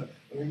flesh under,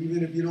 or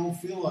even if you don't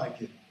feel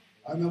like it.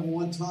 I remember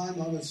one time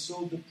I was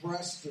so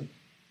depressed.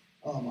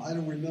 I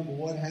don't remember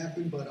what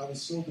happened, but I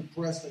was so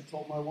depressed, I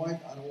told my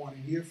wife, I don't want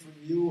to hear from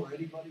you or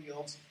anybody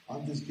else.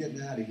 I'm just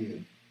getting out of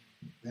here.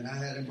 And I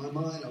had in my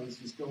mind, I was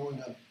just going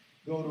to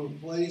go to a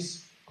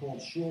place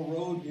called Shore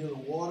Road near the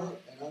water,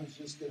 and I was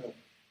just going to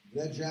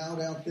veg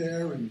out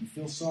there and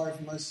feel sorry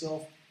for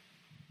myself.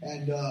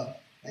 And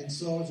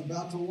so I was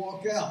about to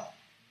walk out.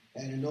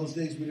 And in those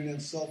days, we didn't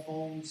have cell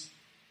phones.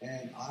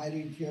 and I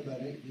didn't care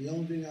about it. The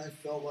only thing I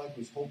felt like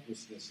was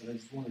hopelessness, and I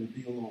just wanted to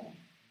be alone.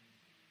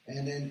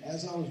 And then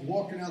as I was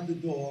walking out the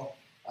door,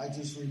 I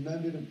just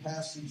remembered a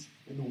passage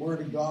in the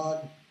Word of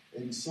God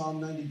in Psalm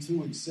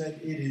 92. It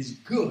said, "It is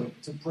good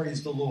to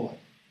praise the Lord."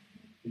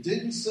 It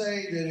didn't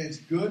say that it's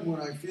good when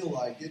I feel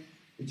like it.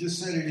 It just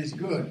said it is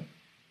good.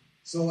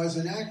 So as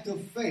an act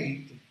of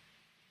faith,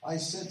 I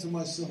said to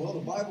myself, well, the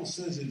Bible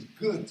says it's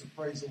good to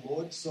praise the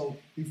Lord. So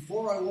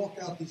before I walk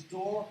out this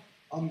door,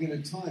 I'm going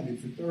to time it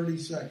for 30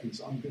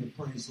 seconds. I'm going to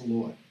praise the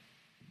Lord.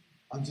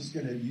 I'm just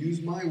going to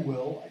use my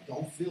will. I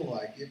don't feel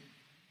like it.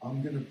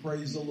 I'm going to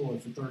praise the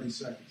Lord for 30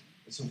 seconds.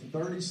 And so for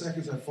 30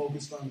 seconds, I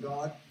focused on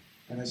God,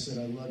 and I said,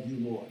 I love you,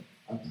 Lord.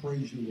 I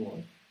praise you,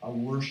 Lord. I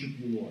worship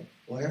you, Lord.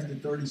 Well, after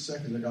 30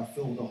 seconds, I got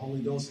filled with the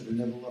Holy Ghost, and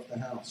I never left the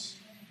house.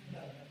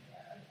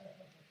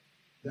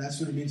 That's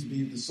what it means to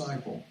be a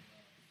disciple.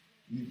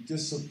 You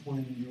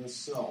discipline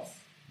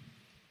yourself.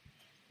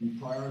 You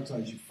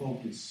prioritize, you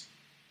focus.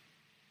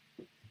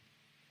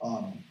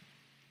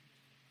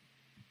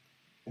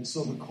 And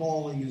so the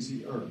calling is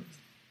the earth.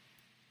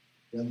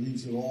 That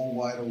leaves it all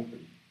wide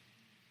open.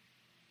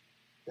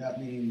 That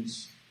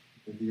means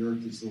that the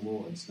earth is the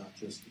Lord's, not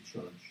just the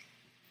church.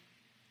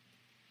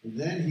 And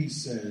then he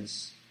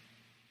says,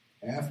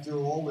 after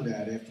all of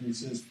that, after he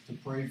says to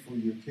pray for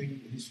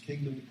his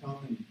kingdom to come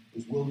and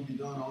his will to be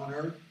done on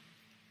earth,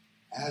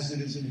 as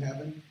it is in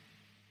heaven,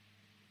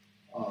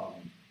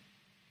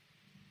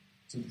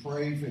 to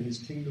pray for his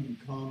kingdom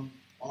to come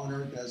on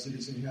earth as it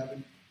is in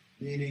heaven,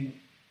 meaning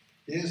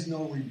there's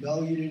no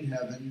rebellion in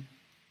heaven,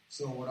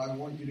 so what I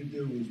want you to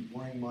do is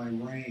bring my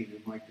reign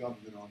and my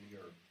government on the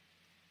earth.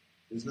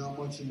 There's not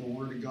much in the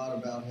Word of God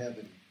about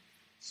heaven.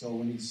 So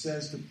when he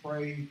says to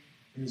pray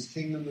for his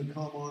kingdom to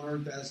come on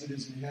earth as it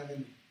is in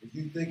heaven, if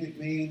you think it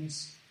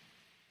means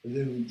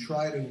to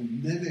try to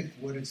mimic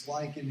what it's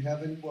like in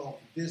heaven, well,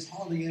 there's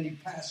hardly any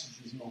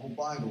passages in the whole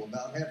Bible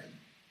about heaven.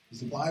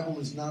 Because the Bible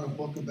is not a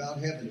book about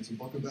heaven. It's a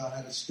book about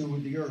how to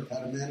steward the earth, how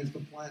to manage the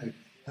planet,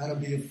 how to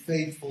be a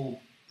faithful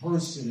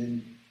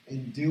person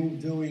in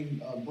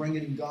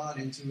bringing God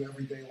into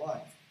everyday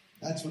life.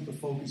 That's what the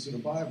focus of the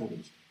Bible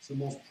is. It's the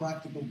most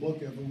practical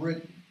book ever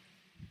written.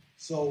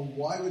 So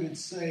why would it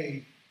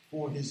say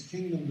for his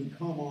kingdom to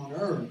come on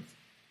earth,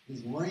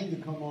 his reign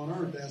to come on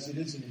earth as it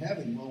is in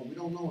heaven? Well, we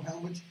don't know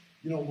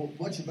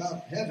much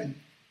about heaven.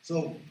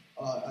 So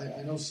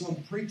I know some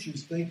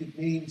preachers think it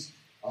means,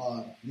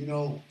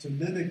 to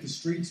mimic the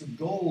streets of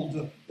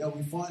gold that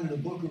we find in the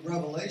book of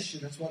Revelation.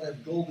 That's why they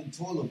have golden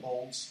toilet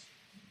bowls.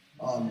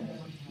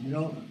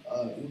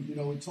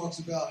 It talks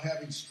about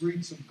having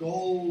streets of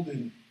gold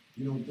and,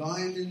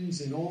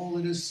 diamonds and all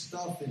of this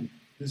stuff and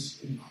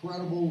this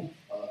incredible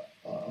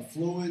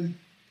affluent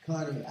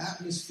kind of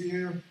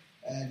atmosphere.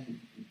 And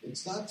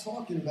it's not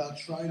talking about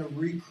trying to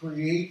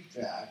recreate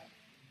that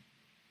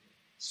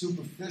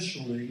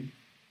superficially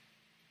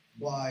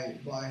by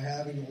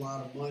having a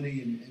lot of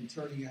money and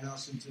turning your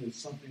house into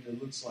something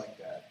that looks like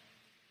that.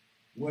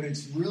 What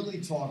it's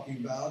really talking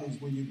about is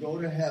when you go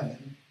to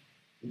heaven,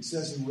 it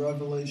says in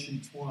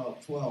Revelation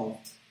 12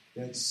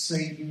 that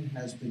Satan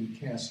has been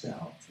cast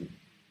out.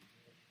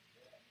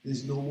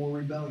 There's no more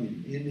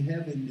rebellion. In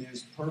heaven,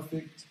 there's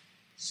perfect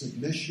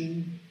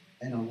submission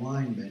and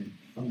alignment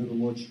under the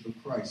Lordship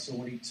of Christ. So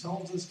when he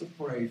tells us to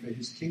pray for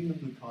his kingdom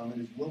to come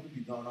and his will to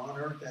be done on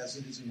earth as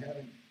it is in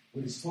heaven,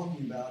 what he's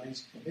talking about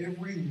is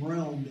every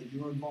realm that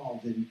you're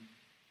involved in,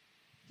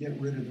 get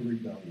rid of the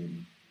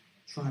rebellion.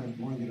 Trying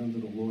to bring it under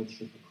the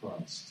Lordship of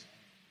Christ.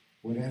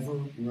 Whatever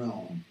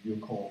realm you're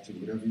called to,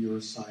 whatever your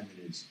assignment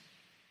is.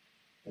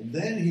 And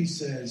then he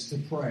says to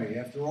pray,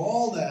 after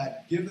all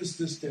that, give us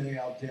this day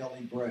our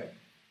daily bread.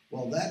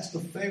 Well, that's the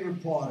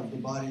favorite part of the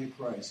body of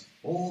Christ.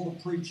 All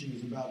the preaching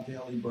is about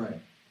daily bread.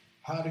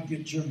 How to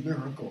get your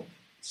miracle.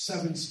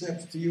 7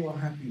 steps to your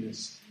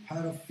happiness.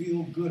 How to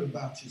feel good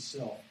about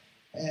yourself.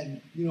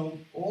 And,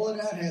 all of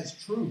that has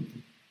truth.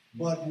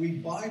 But we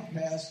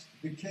bypass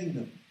the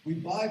kingdom. We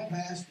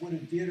bypass what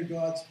is dear to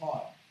God's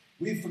heart.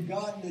 We've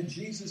forgotten that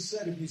Jesus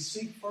said, if you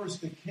seek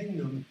first the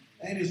kingdom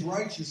and his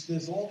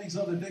righteousness, all these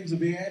other things will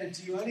be added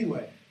to you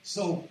anyway.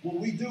 So what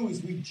we do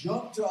is we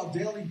jump to our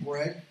daily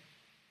bread.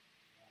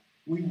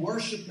 We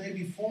worship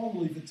maybe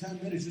formally for 10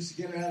 minutes just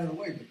to get it out of the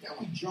way. But then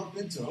we jump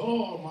into,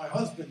 my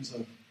husband's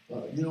a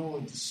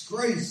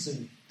disgrace,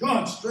 and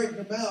God, straighten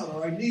him out.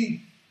 Or I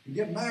need to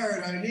get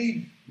married. I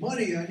need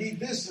money. I need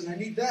this and I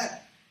need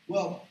that.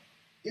 Well,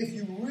 if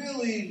you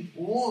really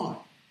want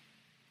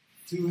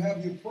to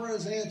have your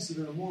prayers answered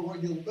on a more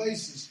regular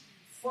basis,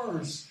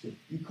 first,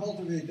 you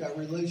cultivate that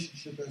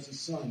relationship as a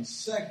son.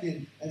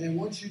 Second, and then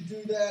once you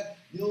do that,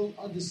 you'll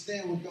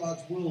understand what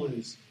God's will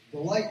is.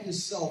 Delight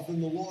yourself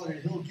in the Lord,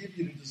 and he'll give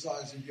you the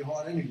desires of your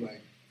heart anyway.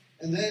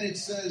 And then it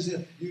says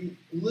you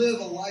live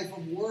a life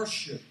of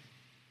worship.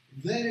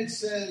 Then it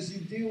says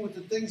you deal with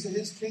the things of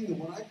his kingdom.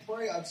 When I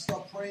pray, I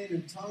start praying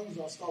in tongues.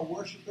 I'll start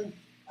worshiping.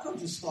 I don't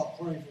just start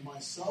praying for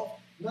myself.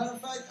 Matter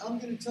of fact, I'm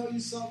going to tell you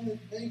something that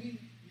maybe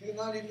you're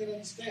not even going to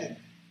understand.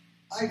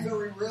 I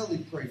very rarely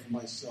pray for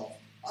myself.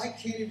 I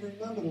can't even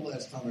remember the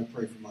last time I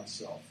prayed for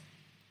myself.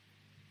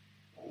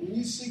 When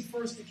you seek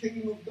first the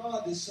kingdom of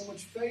God, there's so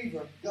much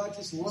favor. God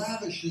just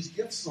lavishes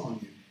gifts on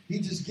you.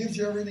 He just gives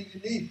you everything you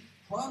need.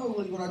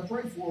 Probably what I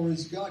pray for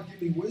is, God,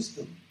 give me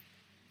wisdom.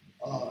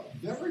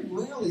 Very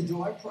rarely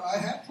do I pray. I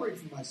have prayed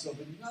for myself,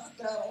 but not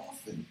that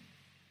often.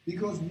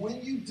 Because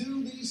when you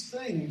do these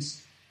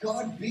things,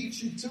 God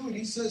beats you to it.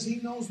 He says He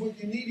knows what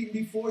you need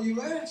even before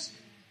you ask.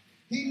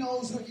 He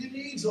knows what your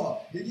needs are.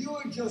 If you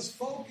are just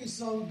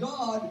focused on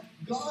God,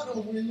 God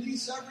will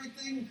release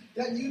everything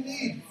that you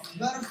need.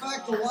 Matter of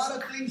fact, a lot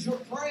of things you're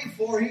praying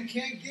for, He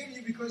can't give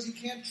you because He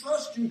can't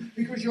trust you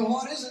because your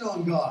heart isn't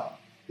on God.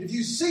 If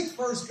you seek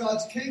first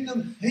God's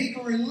kingdom, He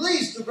can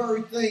release the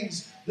very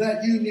things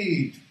that you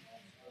need.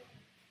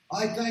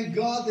 I thank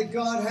God that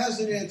God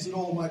hasn't answered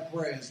all my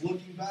prayers.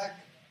 Looking back,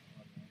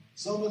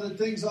 some of the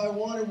things I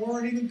wanted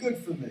weren't even good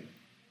for me.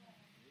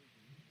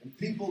 And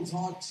people's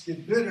hearts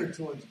get bitter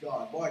towards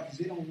God. Why? Because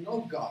they don't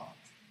know God.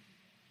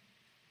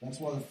 That's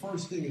why the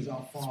first thing is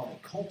our Father.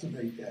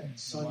 Cultivate that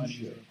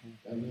sonship,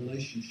 that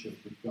relationship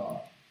with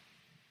God.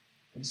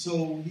 And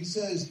so He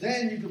says,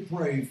 then you can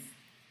pray,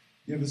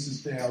 give us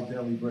this day our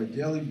daily bread.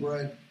 Daily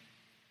bread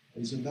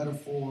is a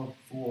metaphor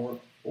for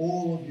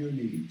all of your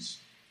needs.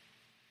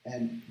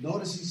 And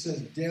notice He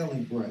says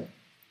daily bread.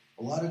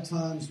 A lot of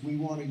times we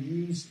want to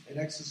use and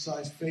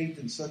exercise faith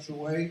in such a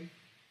way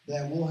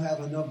that we'll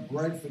have enough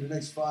bread for the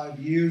next 5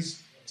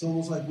 years. It's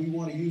almost like we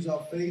want to use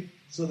our faith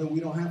so that we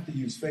don't have to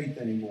use faith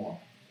anymore.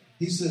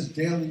 He says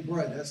daily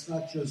bread. That's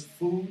not just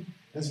food.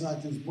 That's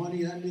not just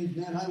money. That means,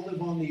 man, I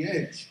live on the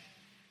edge.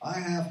 I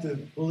have to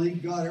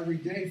believe God every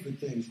day for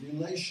things,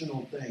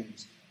 relational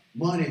things,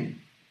 money,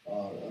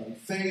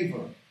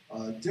 favor,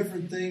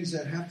 different things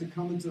that have to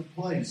come into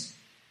place.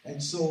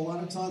 And so a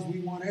lot of times we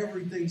want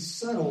everything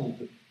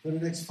settled for the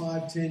next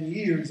 5, 10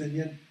 years. And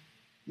yet,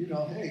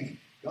 hey,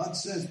 God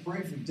says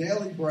pray for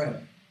daily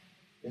bread.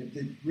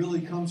 It really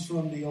comes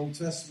from the Old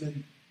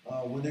Testament.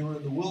 When they were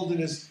in the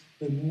wilderness,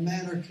 the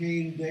manna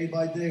came day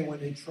by day. When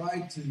they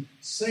tried to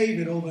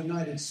save it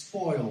overnight, it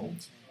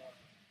spoiled.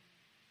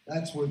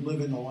 That's what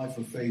living the life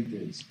of faith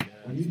is.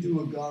 When you do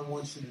what God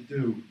wants you to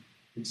do,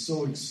 it's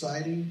so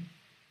exciting,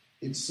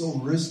 it's so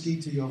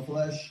risky to your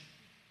flesh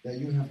that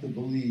you have to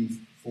believe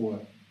for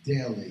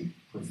daily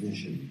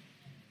provision.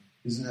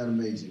 Isn't that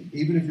amazing?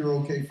 Even if you're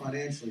okay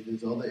financially,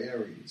 there's other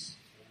areas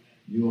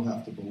you'll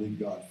have to believe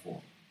God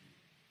for.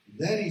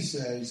 Then He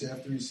says,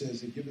 after He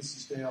says, give us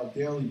this day our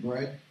daily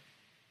bread,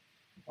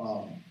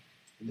 and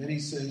then He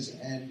says,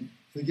 and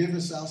forgive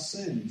us our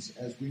sins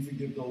as we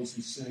forgive those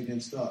who sin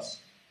against us.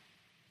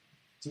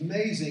 It's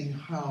amazing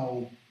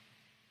how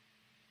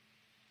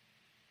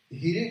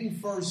He didn't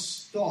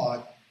first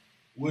start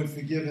with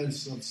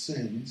forgiveness of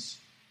sins,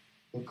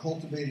 but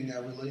cultivating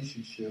that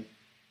relationship.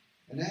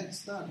 And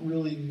that's not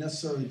really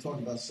necessarily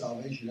talking about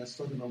salvation. That's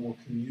talking about more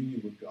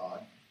communion with God.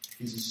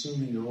 He's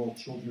assuming they're all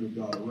children of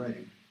God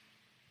already.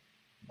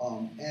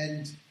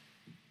 And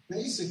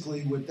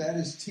basically what that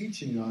is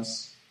teaching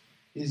us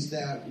is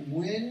that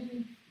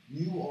when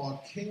you are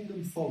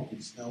kingdom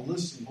focused, now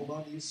listen, hold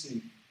on to your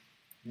seat.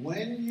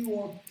 When you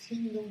are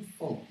kingdom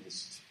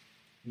focused,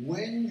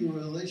 when your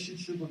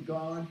relationship with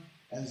God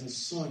as a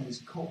son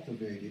is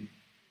cultivated,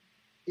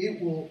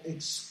 it will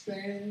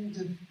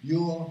expand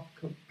your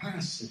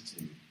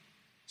capacity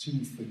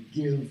to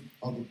forgive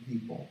other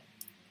people.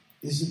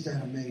 Isn't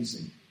that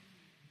amazing?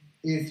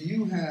 If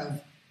you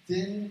have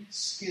thin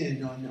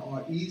skin and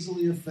are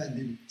easily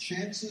offended,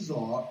 chances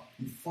are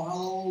you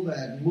follow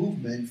that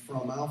movement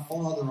from our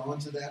Father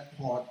onto that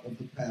part of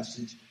the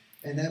passage,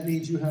 and that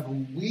means you have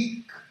a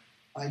weak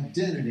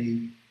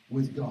identity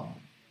with God.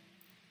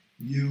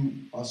 You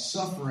are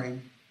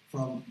suffering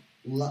from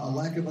a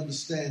lack of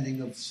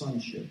understanding of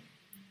sonship.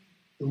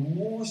 The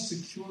more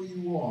secure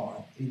you are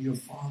in your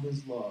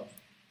Father's love,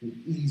 the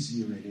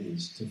easier it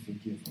is to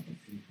forgive other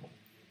people.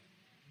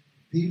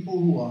 People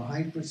who are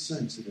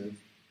hypersensitive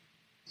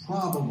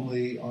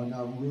probably are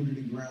not rooted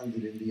and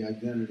grounded in the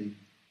identity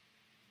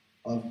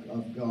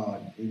of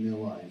God in their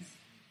life.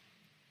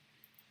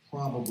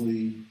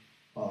 Probably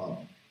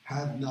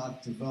have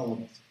not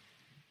developed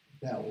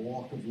that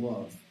walk of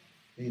love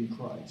in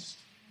Christ.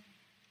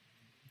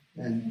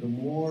 And the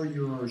more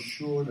you're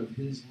assured of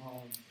His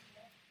love,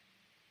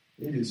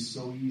 it is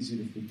so easy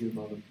to forgive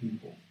other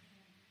people.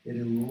 It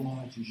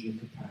enlarges your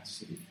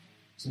capacity.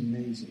 It's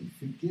amazing.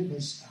 Forgive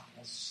us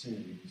our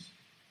sins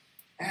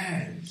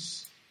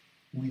as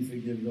we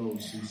forgive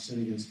those who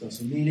sin against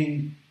us.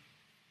 Meaning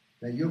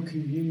that your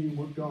communion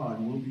with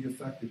God will be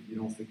effective if you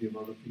don't forgive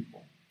other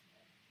people.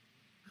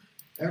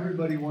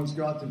 Everybody wants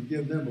God to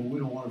forgive them, but we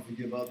don't want to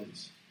forgive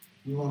others.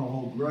 We want to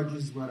hold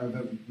grudges. We want to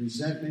have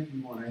resentment. We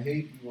want to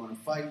hate. We want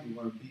to fight. We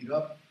want to beat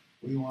up.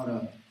 We want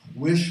to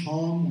wish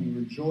harm. We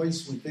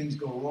rejoice when things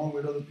go wrong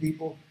with other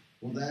people.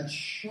 Well, that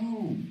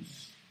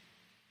shows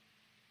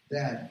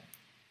that,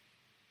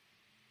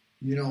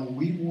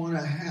 we want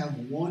to have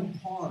one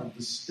part of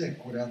the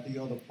stick without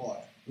the other part.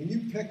 When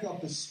you pick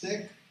up the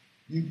stick,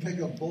 you pick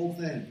up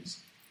both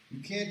ends.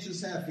 You can't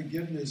just have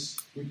forgiveness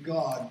with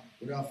God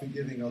without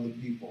forgiving other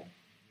people.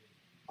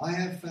 I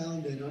have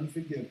found that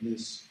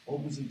unforgiveness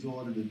opens the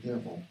door to the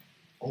devil,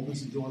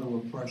 opens the door to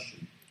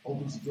oppression,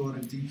 opens the door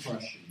to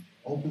depression,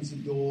 opens the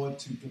door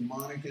to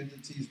demonic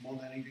entities more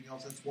than anything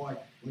else. That's why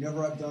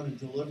whenever I've done a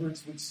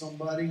deliverance with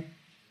somebody,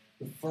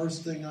 the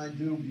first thing I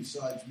do,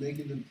 besides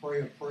making them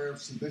pray a prayer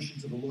of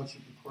submission to the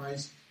Lordship of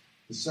Christ,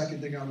 the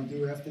second thing I would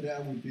do after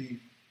that would be,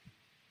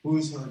 who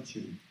has hurt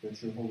you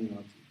that you're holding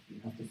on to? You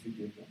have to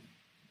forgive them.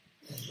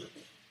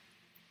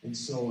 And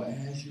so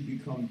as you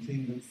become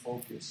kingdom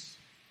focused,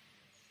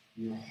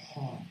 your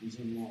heart is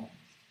enlarged.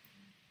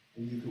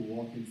 And you can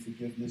walk in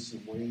forgiveness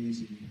in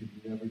ways that you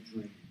could never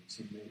dream. It's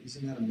amazing.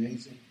 Isn't that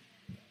amazing?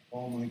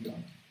 Oh my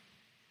God.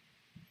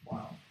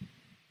 Wow.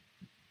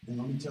 And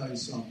let me tell you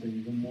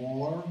something. The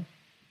more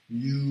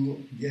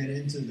you get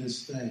into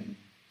this thing,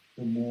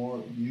 the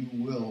more you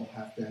will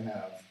have to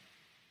have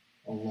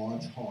a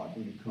large heart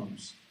when it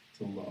comes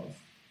to love.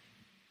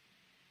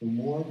 The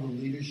more of a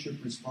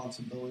leadership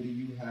responsibility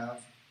you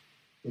have,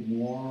 the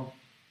more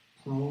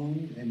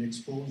prone and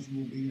exposed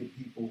you will be to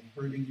people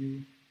hurting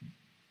you,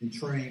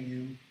 betraying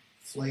you,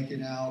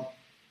 flaking out,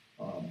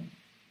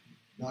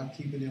 not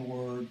keeping their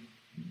word,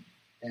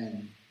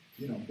 and,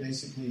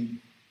 basically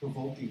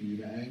provoking you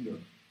to anger.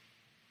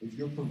 If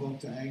you're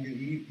provoked to anger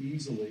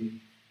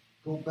easily,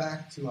 go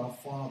back to our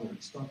Father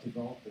and start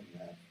developing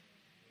that.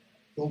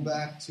 Go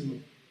back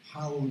to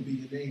hallowed be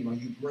your name. Are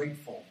you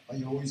grateful? Are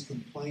you always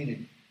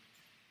complaining?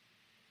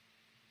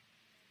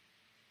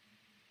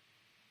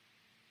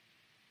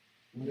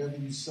 Whatever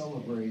you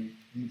celebrate,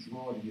 you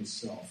draw to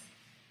yourself.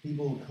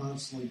 People who are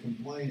constantly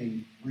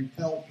complaining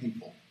repel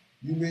people.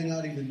 You may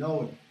not even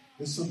know it.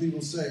 There's some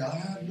people say, I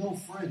have no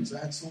friends.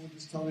 I had someone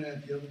just tell me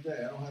that the other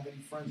day. I don't have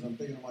any friends. I'm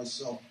thinking to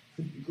myself,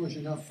 because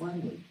you're not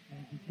friendly.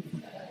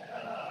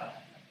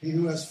 He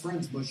who has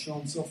friends must show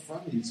himself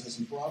friendly, it says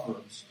in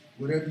Proverbs.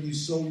 Whatever you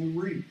sow, you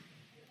reap.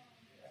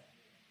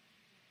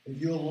 If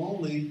you're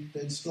lonely,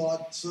 then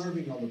start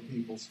serving other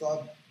people.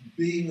 Start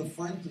being a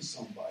friend to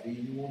somebody,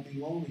 and you won't be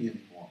lonely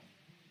anymore.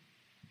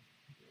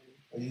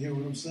 Are you hear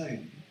what I'm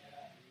saying?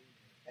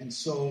 And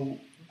so,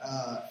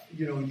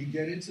 you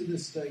get into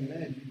this thing,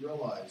 then you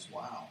realize,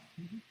 wow,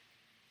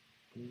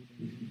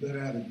 you better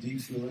have a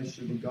deep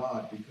relationship with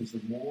God, because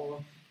the more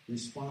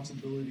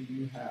responsibility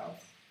you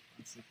have,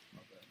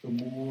 the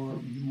more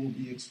you will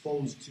be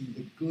exposed to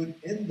the good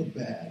and the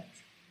bad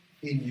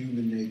in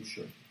human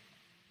nature.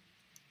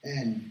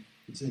 And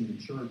it's in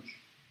the church,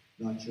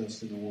 not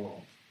just in the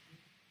world.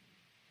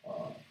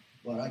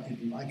 But I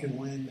can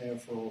land there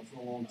for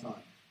a long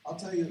time. I'll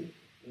tell you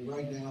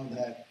right now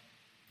that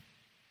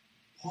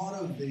part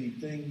of the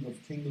thing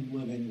of kingdom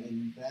living,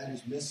 and that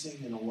is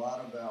missing in a lot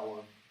of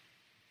our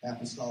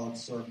apostolic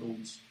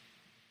circles.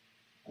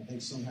 I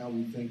think somehow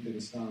we think that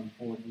it's not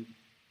important.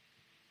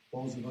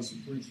 Those of us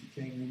who preach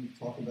the kingdom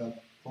talk about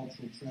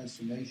cultural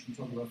transformation,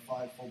 talk about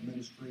fivefold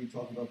ministry,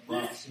 talk about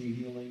prophecy,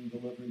 healing,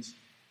 deliverance.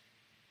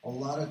 A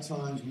lot of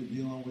times we're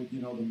dealing with,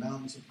 the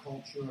mountains of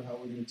culture, how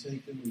we're going to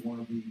take them. We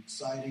want to be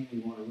exciting. We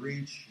want to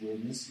reach. We're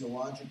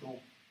missiological.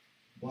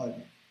 But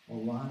a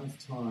lot of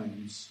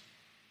times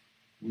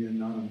we are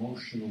not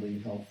emotionally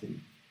healthy.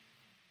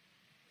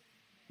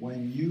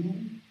 When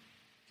you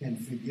can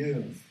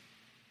forgive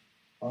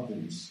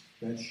others,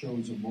 that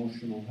shows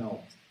emotional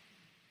health.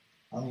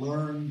 I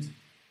learned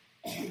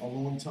a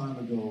long time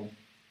ago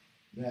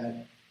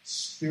that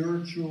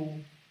spiritual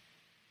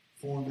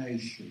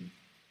formation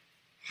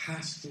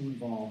has to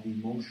involve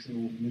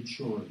emotional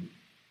maturity,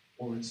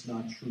 or it's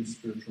not true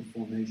spiritual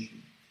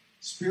formation.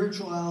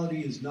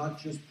 Spirituality is not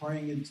just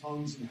praying in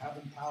tongues and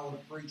having power to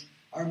preach.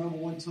 I remember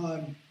one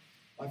time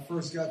I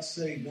first got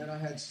saved, then I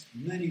had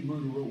many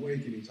rude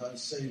awakenings. I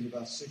was saved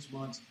about 6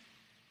 months.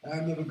 I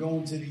remember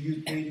going to the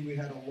youth meeting. We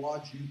had a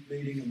large youth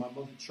meeting in my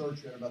mother's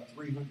church. We had about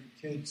 300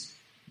 kids.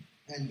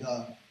 And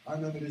I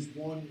remember this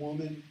one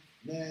woman,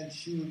 man,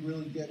 she would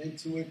really get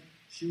into it.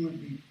 She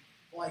would be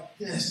like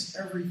this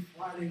every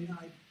Friday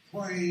night,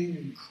 praying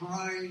and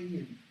crying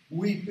and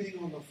weeping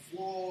on the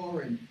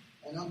floor. And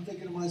I'm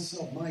thinking to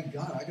myself, my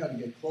God, I got to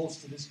get close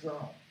to this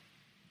girl.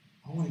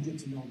 I want to get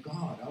to know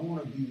God. I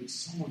want to be with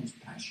someone who's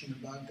passionate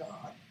about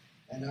God.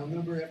 And I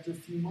remember after a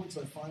few months,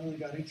 I finally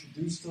got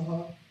introduced to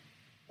her.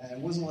 And it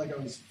wasn't like I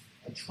was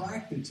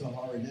attracted to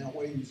her in that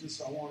way. It was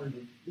just I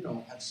wanted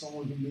to, have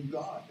someone who knew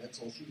God. That's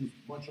all. She was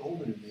much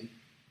older than me,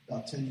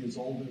 about 10 years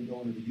older and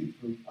going to the youth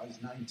group. I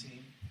was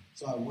 19.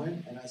 So I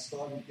went and I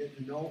started getting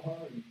to know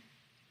her. And,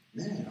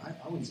 man,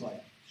 I was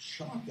like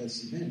shocked. I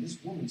said, man, this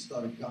woman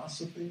started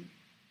gossiping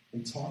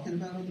and talking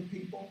about other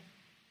people.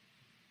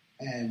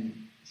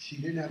 And she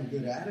didn't have a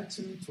good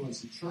attitude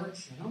towards the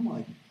church. And I'm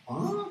like,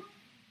 huh?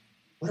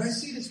 But I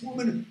see this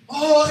woman,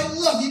 I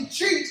love you,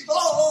 Jesus.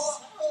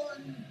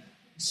 And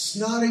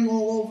snotting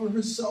all over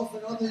herself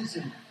and others.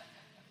 And,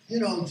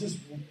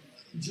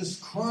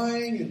 just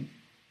crying.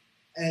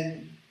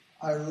 And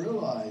I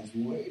realized,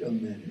 wait a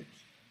minute.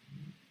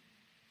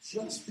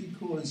 Just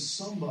because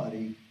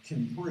somebody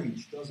can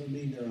preach doesn't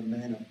mean they're a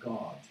man of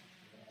God.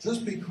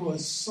 Just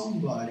because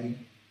somebody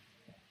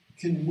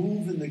can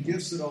move in the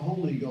gifts of the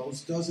Holy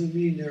Ghost doesn't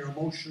mean they're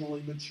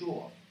emotionally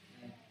mature.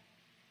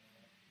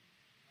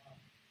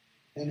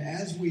 And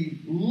as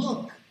we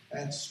look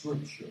at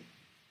Scripture,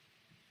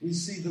 we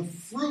see the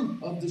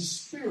fruit of the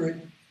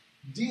Spirit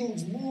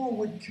deals more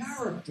with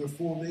character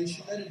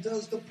formation than it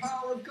does the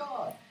power of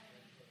God.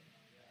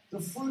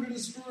 The fruit of the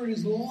Spirit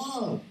is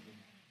love,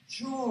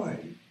 joy,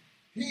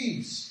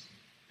 peace,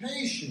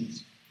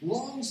 patience,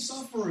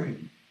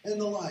 long-suffering, and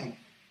the like.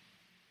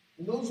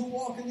 And those who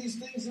walk in these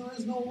things, there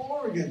is no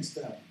law against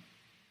them.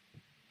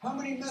 How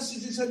many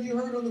messages have you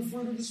heard on the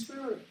fruit of the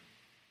Spirit?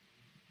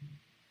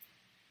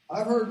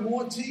 I've heard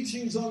more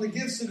teachings on the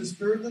gifts of the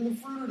Spirit than the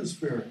fruit of the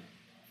Spirit.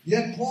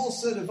 Yet Paul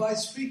said, if I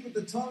speak with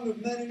the tongue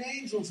of men and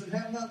angels and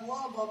have not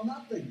love, I'm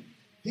nothing.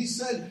 He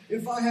said,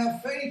 if I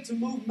have faith to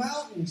move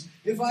mountains,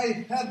 if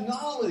I have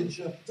knowledge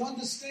to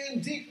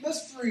understand deep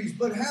mysteries,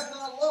 but have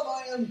not love,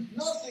 I am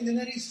nothing. And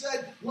then he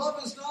said,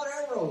 love is not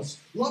eros.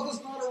 Love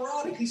is not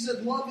erotic. He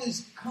said, love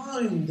is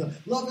kind.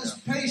 Love is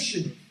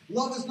patient.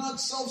 Love is not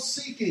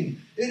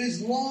self-seeking. It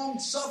is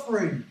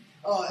long-suffering.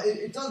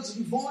 It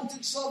doesn't vaunt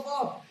itself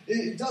up.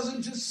 It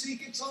doesn't just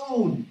seek its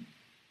own.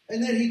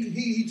 And then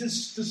he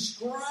just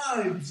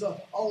describes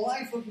a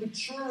life of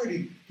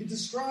maturity. He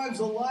describes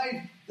a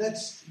life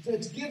that's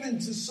given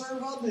to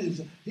serve others.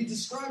 He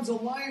describes a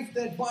life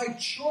that by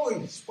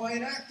choice, by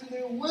an act of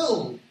their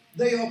will,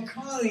 they are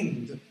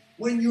kind.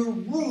 When you're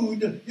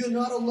rude, you're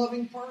not a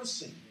loving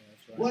person.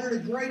 Yeah, right. One of the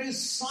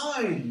greatest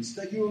signs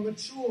that you are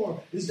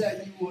mature is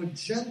that you are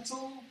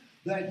gentle,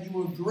 that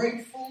you are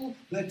grateful,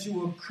 that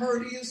you are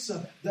courteous,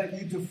 that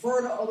you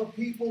defer to other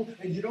people,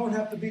 and you don't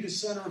have to be the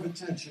center of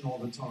attention all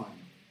the time.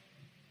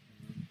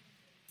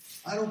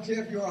 I don't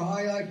care if you're a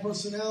high-I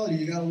personality.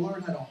 You got to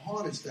learn how to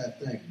harness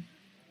that thing.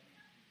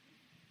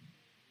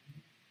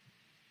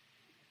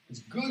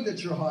 It's good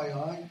that you're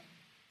high-I.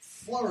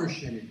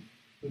 Flourish in it.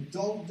 But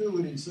don't do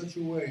it in such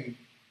a way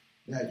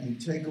that you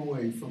take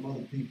away from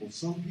other people.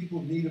 Some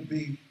people need to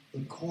be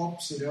the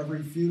corpse at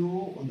every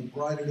funeral or the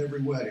bride at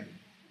every wedding.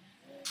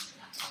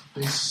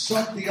 They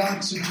suck the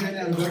oxygen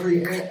out of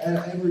every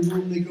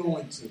room they go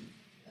into.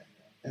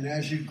 And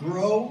as you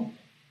grow,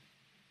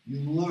 you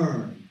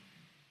learn.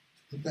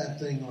 Put that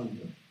thing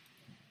under.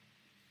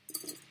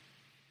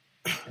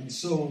 And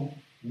so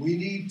we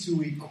need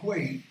to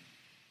equate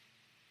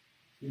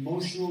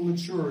emotional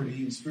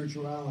maturity and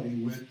spirituality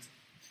with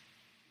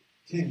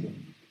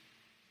kingdom.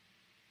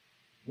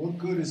 What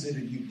good is it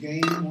if you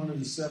gain one of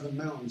the 7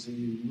 mountains and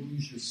you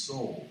lose your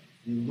soul?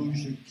 You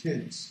lose your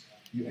kids.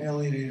 You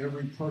alienate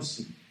every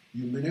person.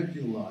 You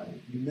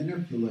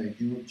manipulate.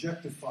 You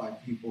objectify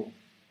people.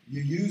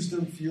 You use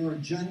them for your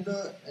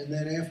agenda, and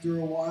then after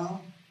a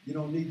while, you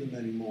don't need them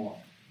anymore.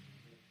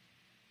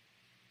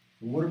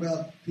 And what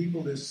about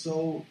people that are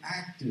so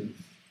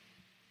active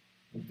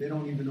that they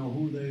don't even know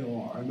who they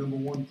are? I remember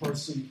one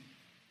person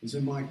was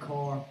in my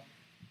car.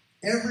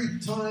 Every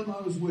time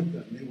I was with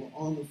them, they were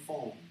on the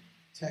phone,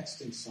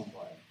 texting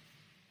somebody.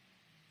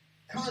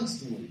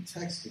 Constantly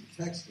texting.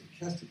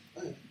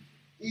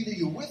 Either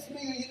you're with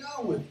me or you're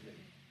not with me.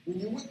 When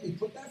you're with me,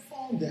 put that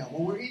phone down.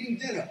 When we're eating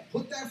dinner,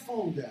 put that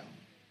phone down.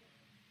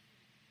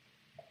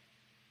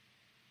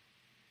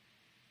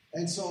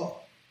 And so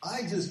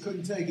I just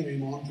couldn't take it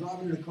anymore. I'm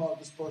driving in the car with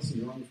this person,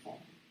 they're on the phone.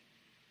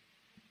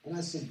 And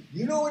I said,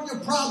 you know what your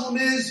problem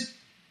is?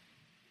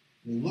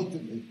 And he looked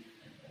at me.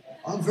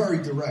 I'm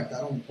very direct.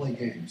 I don't play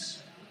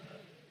games.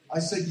 I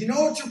said, you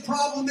know what your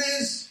problem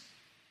is?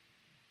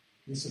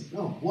 He said,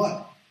 no,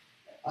 what?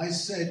 I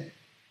said,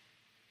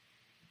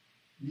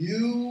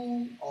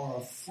 you are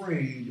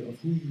afraid of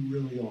who you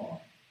really are.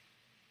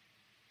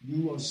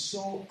 You are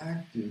so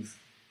active.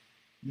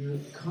 You're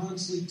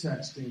constantly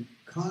texting,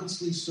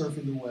 constantly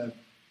surfing the web.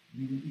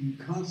 You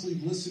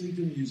constantly listening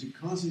to music,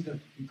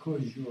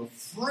 because you're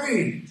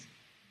afraid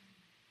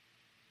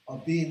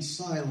of being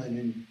silent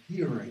and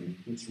hearing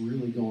what's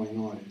really going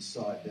on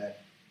inside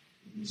that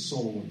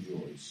soul of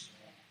yours.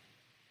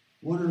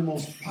 One of the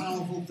most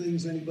powerful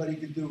things anybody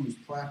could do is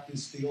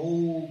practice the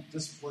old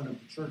discipline of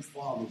the church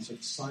fathers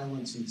of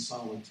silence and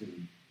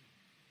solitude.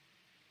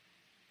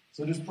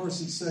 So this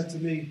person said to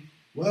me,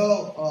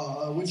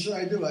 well, what should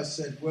I do? I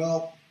said,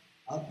 well,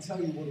 I'll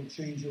tell you what will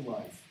change your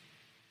life.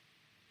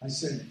 I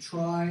said,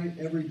 try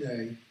every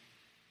day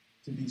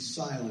to be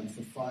silent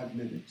for 5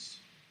 minutes.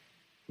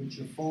 Put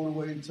your phone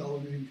away,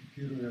 television,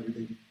 computer, and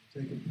everything.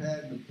 Take a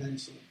pad and a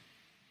pencil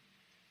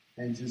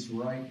and just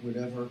write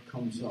whatever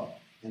comes up.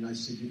 And I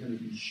said, you're going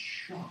to be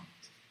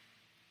shocked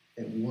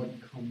at what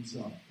comes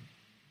up.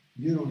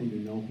 You don't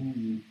even know who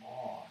you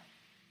are.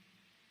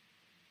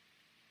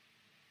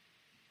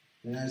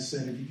 And I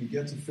said, if you could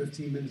get to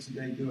 15 minutes a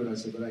day, do it. I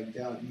said, but I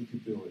doubt you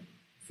could do it.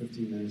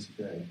 15 minutes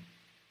a day.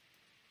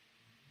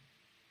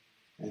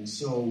 And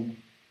so,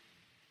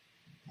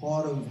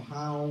 part of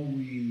how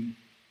we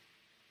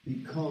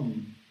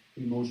become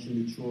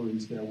emotionally mature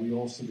is that we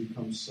also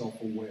become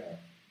self-aware.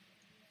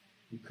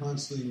 We're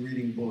constantly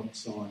reading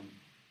books on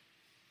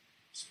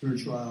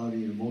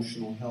spirituality and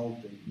emotional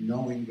health and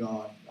knowing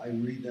God. I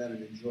read that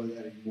and enjoy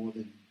that more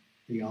than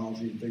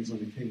theology and things on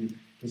the kingdom,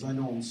 because I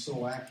know I'm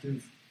so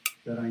active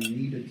that I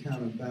need to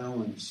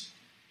counterbalance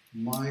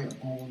my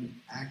own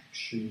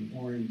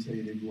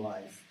action-orientated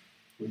life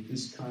with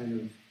this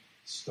kind of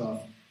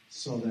stuff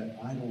so that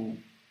I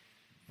don't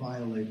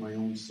violate my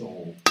own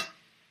soul.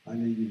 I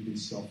need to be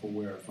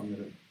self-aware if I'm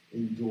going to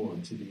endure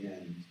to the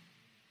end.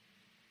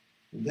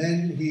 And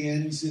then he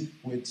ends it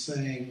with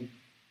saying,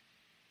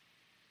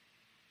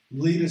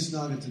 lead us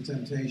not into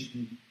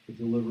temptation, but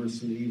deliver us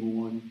from the evil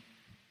one.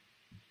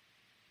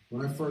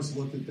 When I first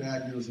looked at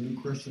that, as a new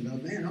Christian, I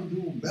thought, man, I'm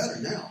doing better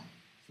now.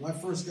 When I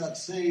first got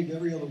saved,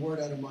 every other word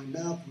out of my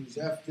mouth was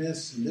F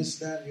this and this,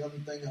 that, and the other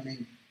thing. I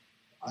mean,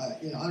 I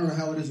don't know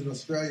how it is in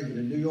Australia, but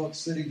in New York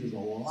City, there's a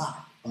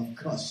lot of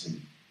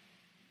cussing.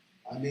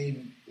 I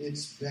mean,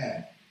 it's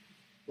bad.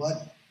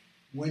 But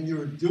when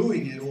you're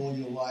doing it all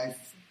your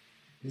life,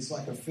 it's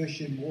like a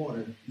fish in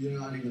water. You're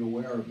not even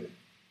aware of it.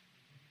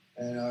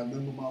 And I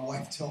remember my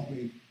wife told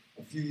me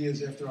a few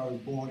years after I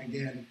was born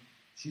again,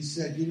 she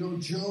said, you know,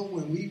 Joe,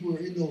 when we were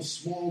in those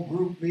small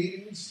group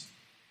meetings,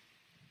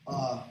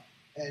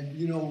 and,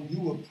 you know, you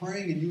were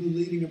praying and you were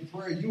leading in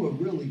prayer, you were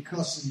really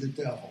cussing the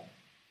devil.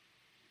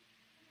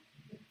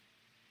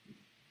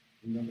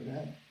 Remember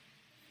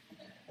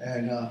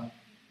that?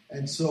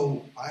 And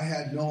so I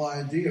had no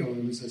idea.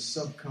 It was a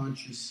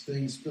subconscious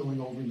thing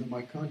spilling over into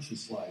my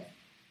conscious life.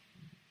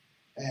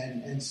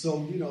 And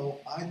so, you know,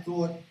 I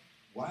thought,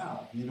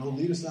 wow, you know,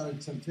 lead us not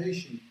into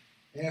temptation.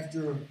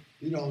 After,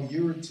 you know, a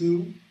year or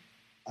two,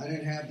 I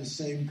didn't have the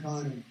same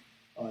kind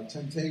of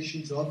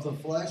temptations of the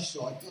flesh,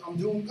 so I thought, I'm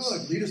doing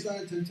good. Lead us not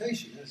into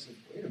temptation. And I said,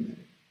 wait a minute.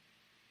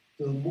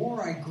 The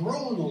more I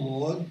grow in the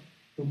Lord,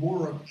 the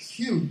more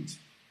acute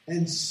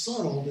and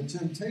subtle the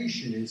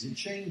temptation is. It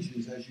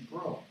changes as you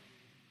grow.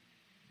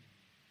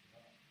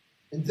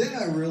 And then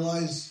I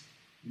realized,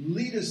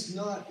 lead us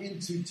not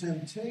into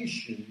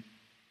temptation,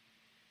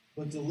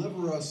 but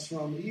deliver us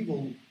from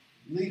evil.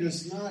 Lead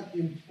us not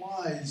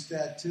implies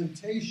that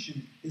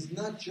temptation is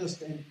not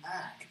just an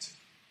act.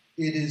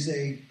 It is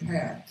a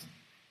path.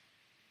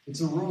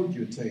 It's a road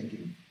you're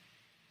taking.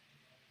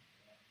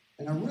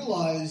 And I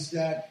realized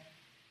that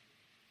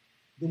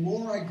the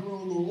more I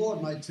grew in the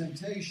Lord, my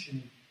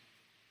temptation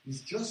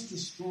was just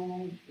as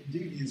strong and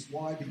devious.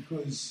 Why?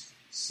 Because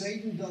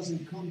Satan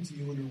doesn't come to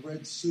you in a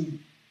red suit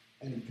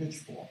and a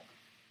pitchfork.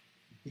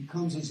 He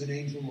comes as an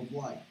angel of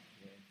light.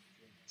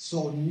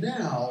 So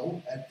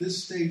now, at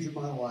this stage of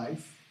my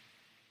life,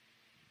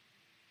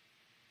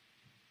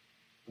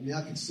 I mean,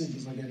 I can sin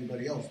just like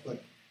anybody else,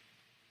 but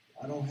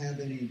I don't have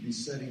any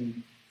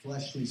besetting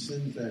fleshly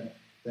sins that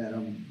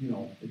I'm, you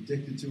know,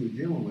 addicted to or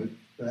dealing with.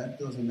 That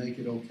doesn't make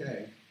it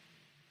okay.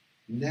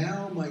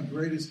 Now my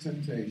greatest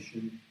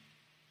temptation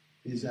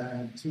is I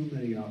have too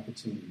many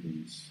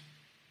opportunities,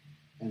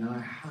 and I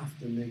have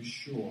to make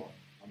sure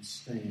I'm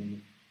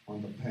staying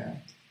on the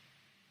path.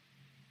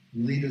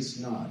 Lead us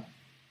not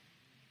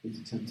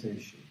into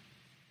temptation.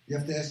 You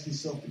have to ask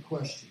yourself the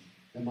question,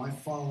 am I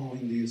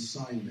following the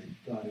assignment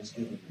God has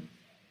given me?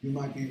 You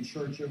might be in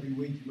church every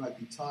week, you might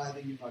be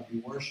tithing, you might be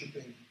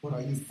worshiping, but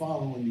are you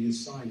following the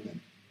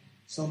assignment?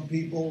 Some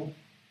people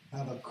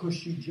have a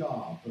cushy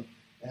job,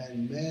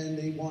 and man,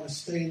 they want to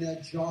stay in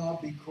that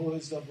job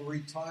because of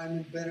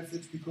retirement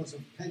benefits, because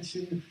of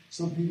pension.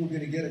 Some people are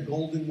going to get a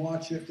golden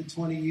watch after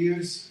 20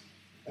 years,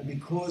 and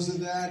because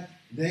of that,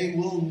 they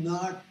will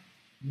not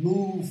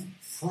move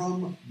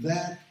from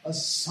that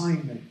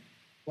assignment.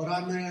 But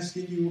I'm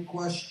asking you a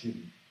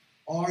question.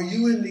 Are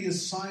you in the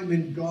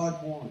assignment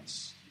God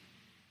wants?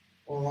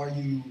 Or are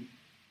you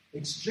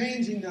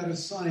exchanging that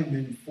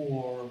assignment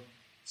for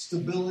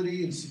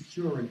stability and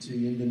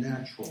security in the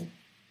natural?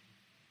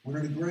 One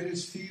of the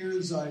greatest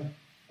fears I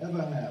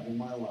ever have in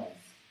my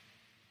life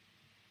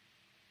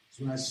is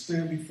when I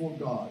stand before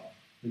God,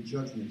 the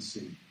judgment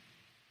seat.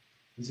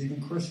 Because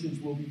even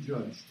Christians will be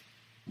judged.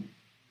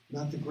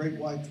 Not the great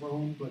white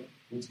throne, but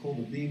what's called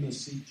the Bema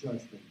seat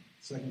judgment.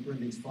 2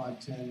 Corinthians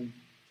 5:10,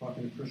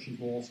 talking to Christians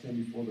will all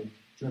stand before the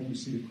judgment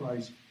seat of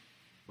Christ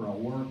for our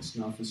works,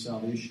 not for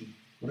salvation.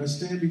 When I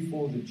stand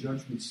before the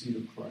judgment seat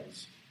of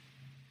Christ,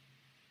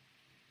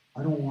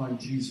 I don't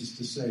want Jesus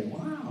to say,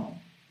 wow,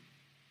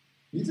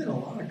 you did a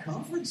lot of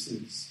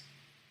conferences.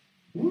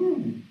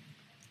 You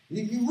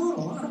wrote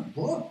a lot of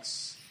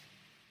books.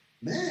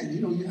 Man,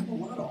 you know, you have a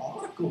lot of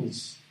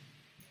articles.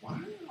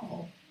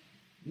 Wow.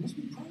 You must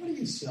be proud of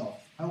yourself.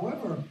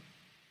 However,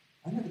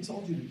 I never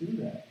told you to do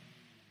that.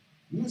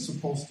 You were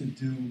supposed to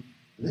do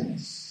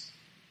this.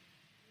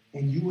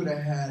 And you would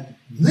have had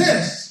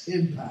this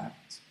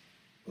impact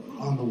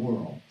on the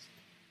world.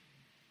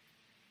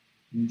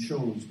 You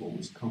chose what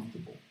was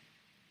comfortable,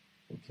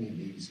 what came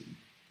easy.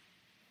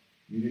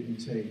 You didn't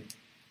take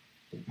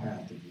the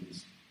path of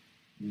least.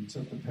 You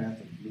took the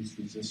path of least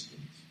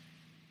resistance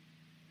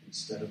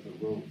instead of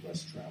the road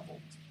less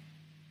traveled.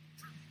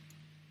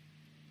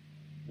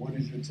 What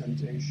is your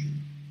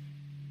temptation?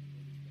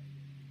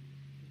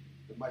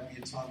 There might be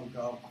a time when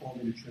God will call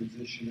me to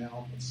transition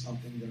out of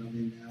something that I'm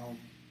in now.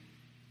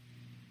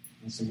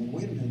 I said, well,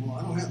 wait a minute,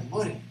 I don't have the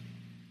money.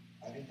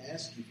 I didn't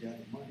ask you if you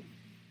had the money.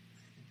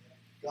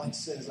 God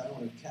says I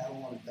don't have cattle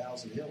on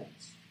 1,000 hills.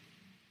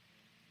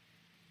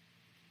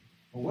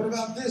 Well, what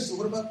about this? Or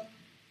what about,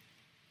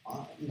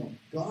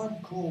 God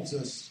calls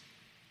us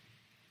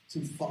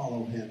to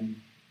follow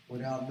him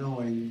without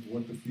knowing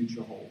what the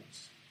future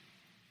holds.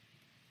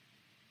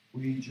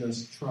 We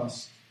just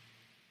trust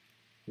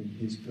in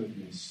his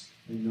goodness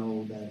and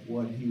know that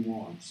what he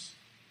wants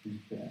is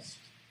best.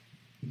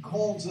 He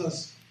calls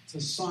us to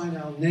sign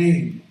our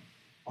name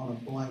on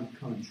a blank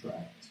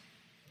contract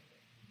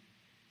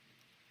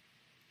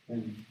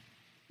and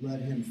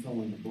let him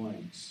fill in the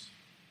blanks.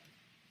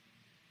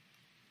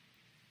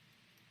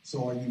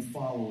 So are you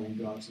following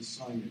God's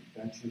assignment?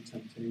 That's your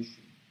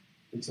temptation.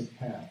 It's a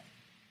path.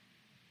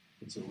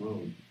 It's a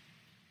road.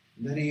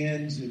 And then he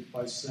ends it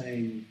by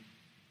saying,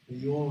 "For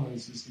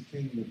yours is the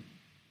kingdom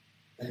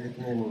and the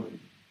glory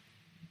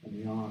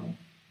and the honor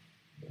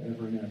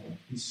forever and ever."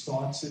 He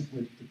starts it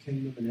with the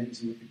kingdom and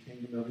ends it with the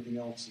kingdom. Everything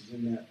else is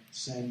in that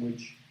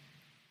sandwich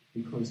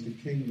because the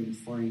kingdom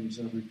frames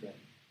everything.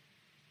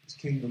 It's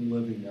kingdom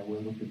living that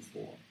we're looking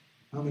for.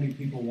 How many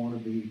people want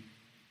to be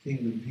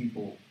kingdom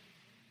people?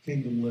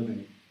 Kingdom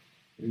living.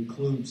 It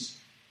includes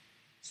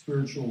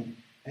spiritual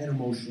and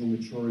emotional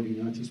maturity,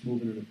 not just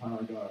moving in the power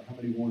of God. How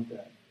many want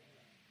that?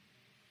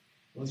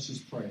 Let's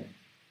just pray.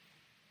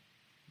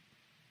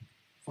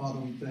 Father,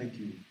 we thank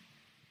you.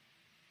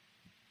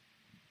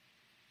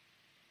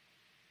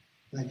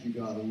 Thank you,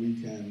 God, that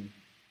we can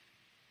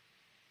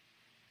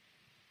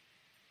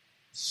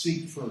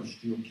seek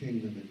first your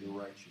kingdom and your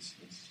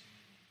righteousness.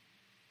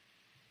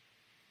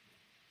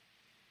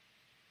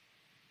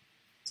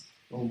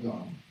 Oh,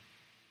 God,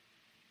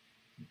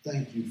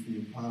 thank you for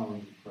your power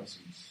and your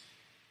presence.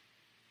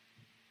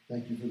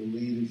 Thank you for the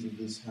leaders of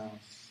this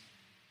house.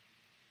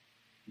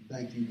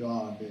 Thank you,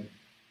 God, that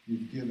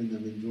you've given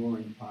them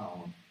enduring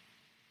power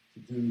to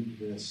do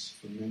this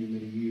for many,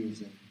 many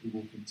years, and it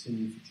will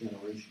continue for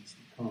generations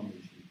to come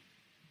as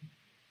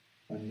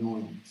you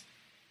anoint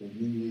the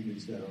new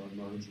leaders that are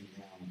emerging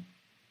now.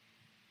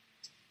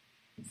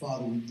 And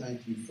Father, we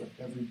thank you for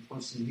every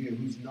person here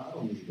who's not a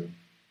leader.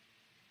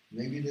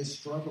 Maybe they're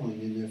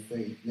struggling in their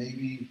faith.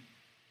 Maybe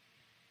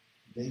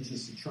they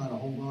just are trying to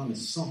hold on to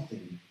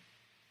something.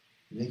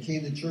 And they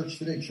came to church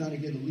today trying to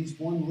get at least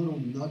one little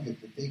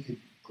nugget that they could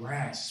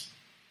grasp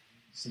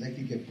so they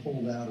could get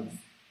pulled out of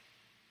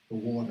the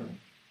water.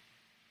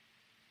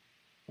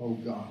 Oh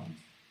God,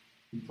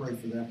 we pray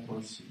for that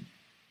person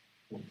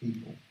or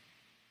people,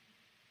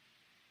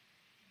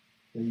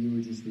 that you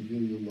would just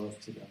reveal your love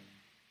to them.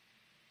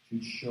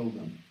 You'd show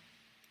them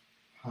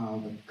how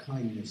the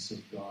kindness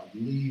of God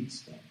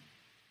leads them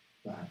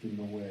back in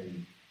the way.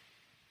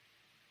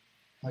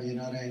 How you're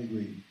not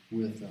angry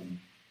with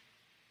them.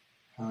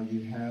 How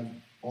you have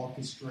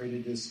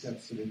orchestrated their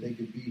steps so that they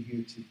could be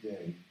here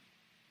today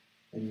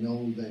and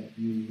know that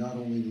you not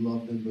only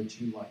love them, but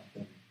you like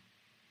them.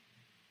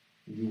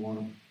 And you want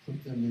to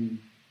put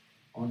them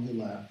on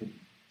your lap and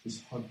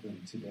just hug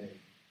them today.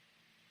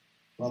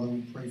 Father,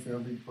 we pray for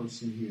every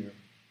person here,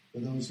 for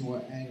those who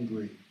are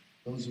angry,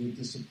 those who are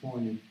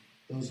disappointed,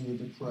 those who are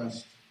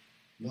depressed,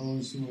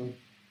 those who are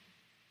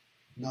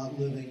not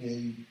living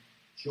a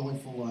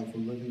joyful life or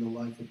living a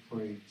life of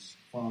praise.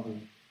 Father,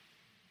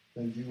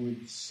 that you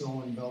would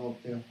so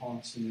envelop their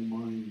hearts and their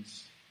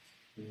minds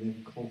and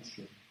their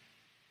culture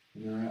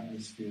and their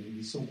atmosphere, that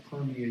you so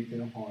permeate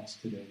their hearts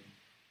today,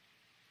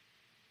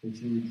 that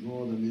you would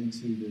draw them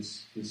into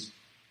this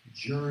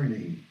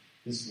journey,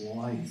 this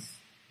life,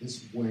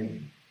 this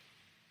way,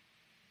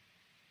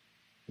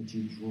 that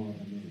you draw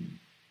them in.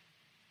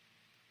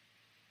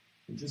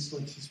 And let's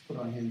just put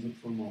our hands up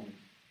for a moment.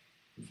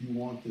 If you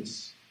want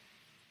this,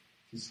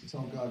 just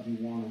tell God you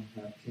want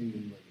to have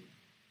kingdom living.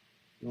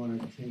 You want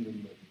to have kingdom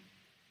living.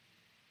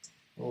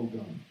 Oh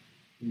God,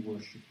 we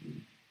worship you.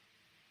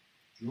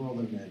 Draw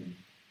them in.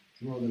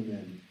 Draw them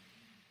in.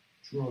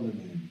 Draw them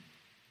in.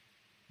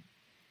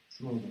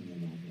 Draw them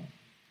in, oh God.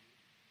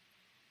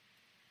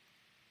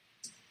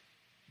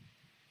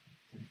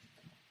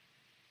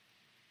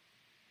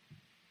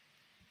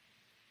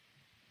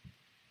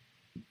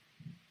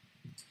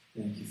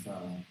 Thank you,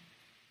 Father.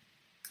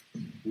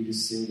 We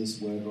just seal this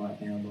word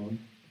right now, Lord.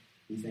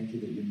 We thank you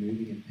that you're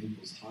moving in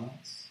people's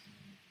hearts.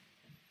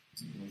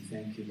 And we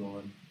thank you,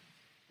 Lord,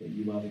 that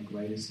you are the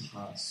greatest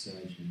heart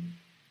surgeon.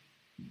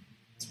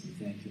 We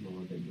thank you,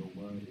 Lord, that your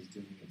word is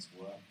doing its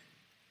work.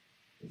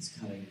 It's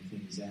cutting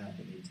things out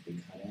that need to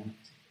be cut out.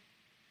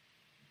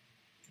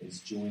 It's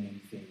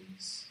joining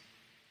things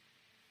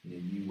in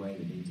a new way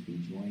that need to be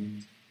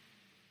joined.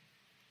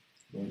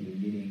 Lord, you're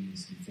knitting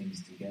some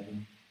things together.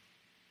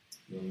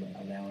 You're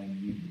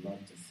allowing new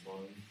blood to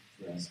flow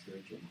through our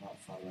spiritual heart.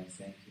 Father, I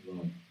thank you,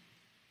 Lord.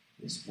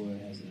 This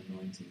word has an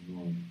anointing,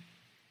 Lord,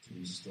 to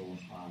restore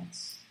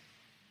hearts,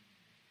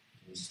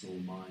 to restore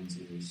minds,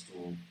 to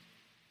restore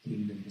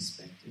kingdom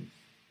perspective.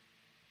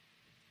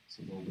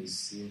 So, Lord, we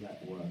seal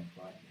that work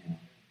right now.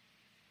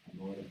 And,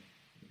 Lord, in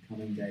the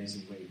coming days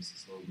and weeks,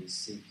 as Lord, we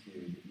seek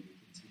you, that you will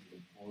continue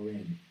to pour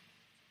in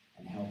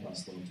and help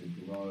us, Lord,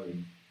 to grow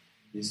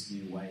this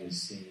new way of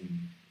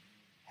seeing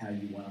how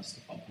you want us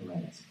to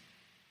operate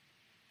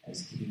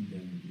as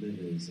kingdom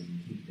livers and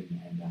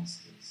kingdom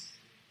ambassadors.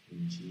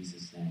 In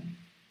Jesus' name.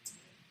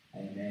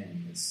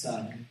 Amen. Let's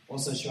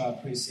also show our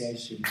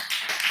appreciation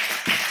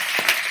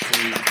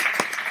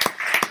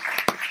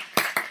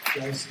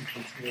Joseph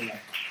Matera.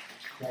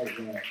 Great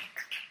work.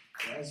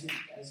 So as you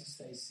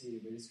stay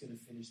seated, we're just going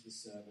to finish the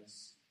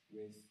service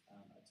with a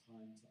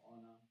time to